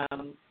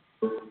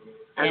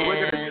 And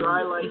we're going to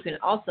try like... You can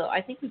also,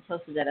 I think we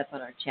posted that up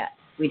on our chat.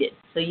 We did.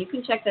 So you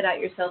can check that out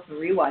yourself and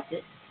rewatch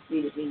it.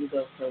 We didn't mean to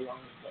go so long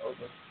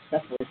over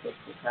stuff with it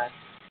sometimes.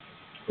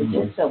 It's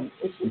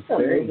just so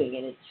moving,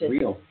 and it's just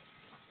real.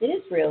 It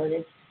is real,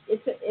 and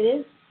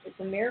it's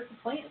a miracle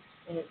plant,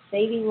 and it's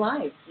saving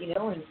lives, you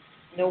know. And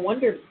no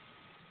wonder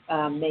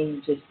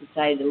Maine just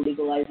decided to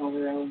legalize on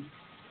their own.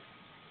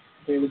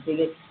 They're the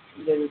biggest.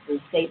 They're the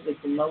state with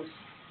the most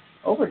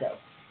overdose.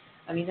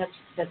 I mean,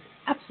 that's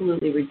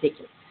absolutely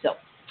ridiculous. So,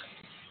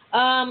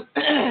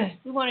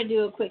 we want to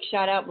do a quick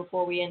shout out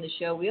before we end the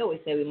show. We always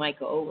say we might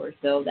go over,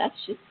 so that's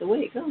just the way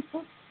it goes.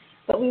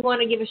 But we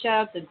want to give a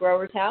shout out to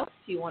Growers House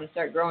if you want to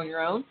start growing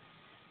your own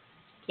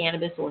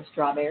cannabis or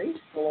strawberries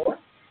galore.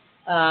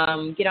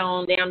 Get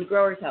on down to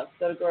Growers House.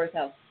 Go to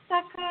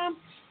growershouse.com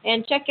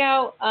and check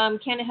out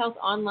Canna Health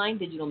Online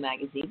Digital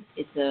Magazine.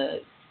 It's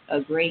a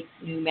great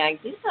new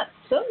magazine. It's not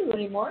so new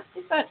anymore.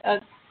 They've got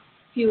a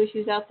few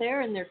issues out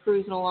there, and they're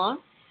cruising along.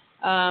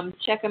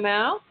 Check them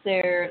out.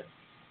 They're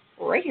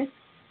right here.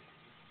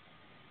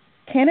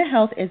 Canna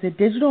Health is a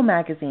digital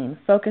magazine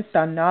focused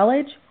on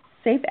knowledge,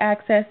 safe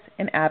access,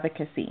 and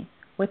advocacy,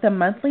 with a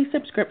monthly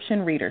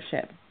subscription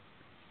readership.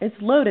 It's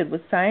loaded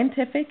with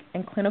scientific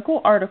and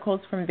clinical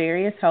articles from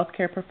various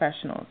healthcare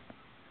professionals,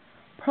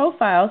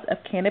 profiles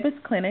of cannabis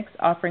clinics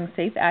offering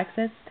safe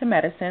access to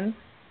medicines,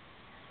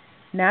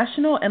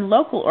 national and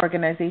local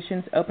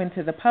organizations open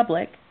to the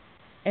public,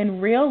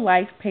 and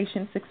real-life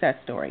patient success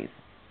stories.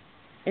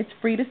 It's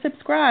free to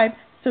subscribe,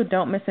 so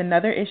don't miss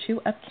another issue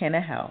of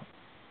Canna Health.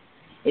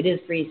 It is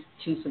free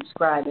to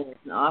subscribe, and it's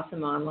an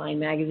awesome online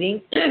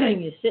magazine.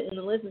 You sit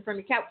and listen from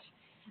your couch.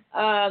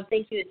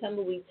 Thank you to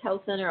Tumbleweed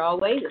Health Center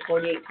always at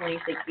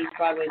 4826 East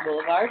Broadway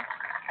Boulevard.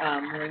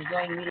 We're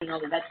enjoying meeting all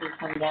the veterans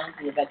coming down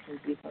to the Veterans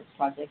Resource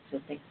Project, so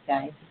thanks,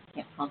 guys.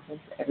 Camp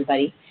Conference for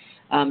everybody.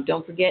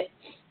 Don't forget,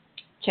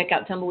 check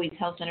out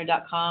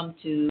tumbleweedshealthcenter.com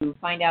to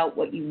find out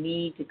what you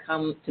need to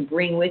come to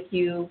bring with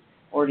you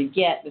or to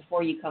get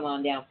before you come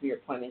on down for your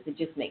appointments. It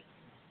just makes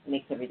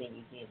everything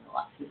easy and a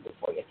lot smoother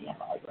for you if you have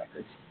all your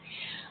records.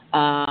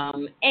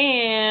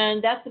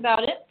 And that's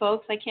about it,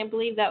 folks. I can't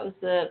believe that was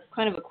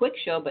kind of a quick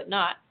show, but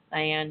not.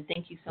 And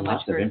thank you so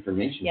much for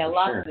information. Yeah,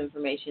 lots of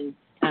information.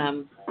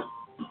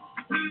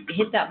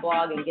 Hit that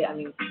blog and get on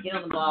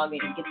the blog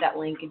and get that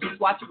link and just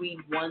watch Weed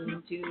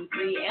 1, 2,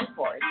 3, and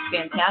 4. It's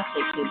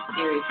fantastic. It's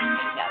seriously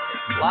fantastic.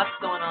 Lots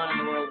going on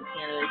in the world of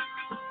cannabis.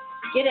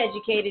 Get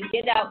educated,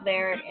 get out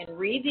there, and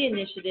read the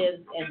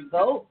initiatives and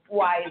vote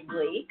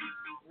wisely.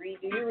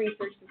 Do your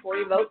research before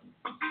you vote,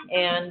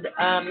 and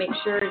make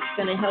sure it's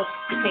going to help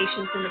the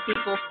patients and the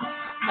people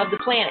of the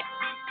planet.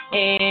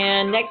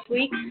 And next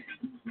week,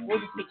 we'll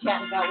just be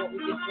chatting about what we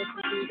just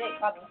listened to today,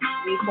 probably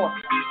Weed 4,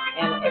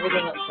 and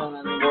everything else going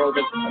on in the world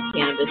of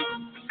cannabis.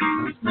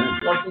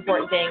 The most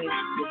important thing is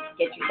just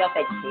get yourself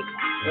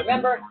educated.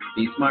 Remember,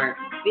 be smart,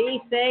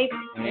 be safe,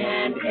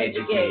 and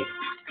educate.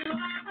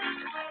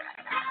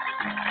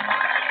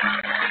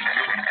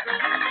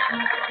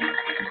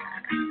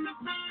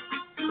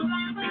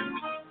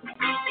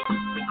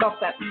 Golf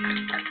clap.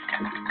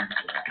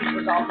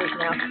 We're golfers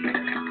now.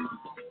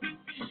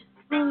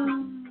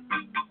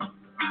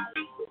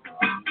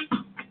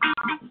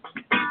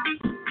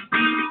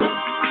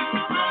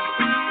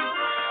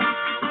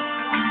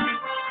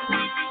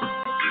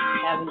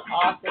 Have an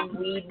awesome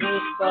weed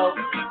week,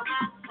 folks.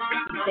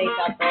 Be safe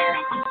out there.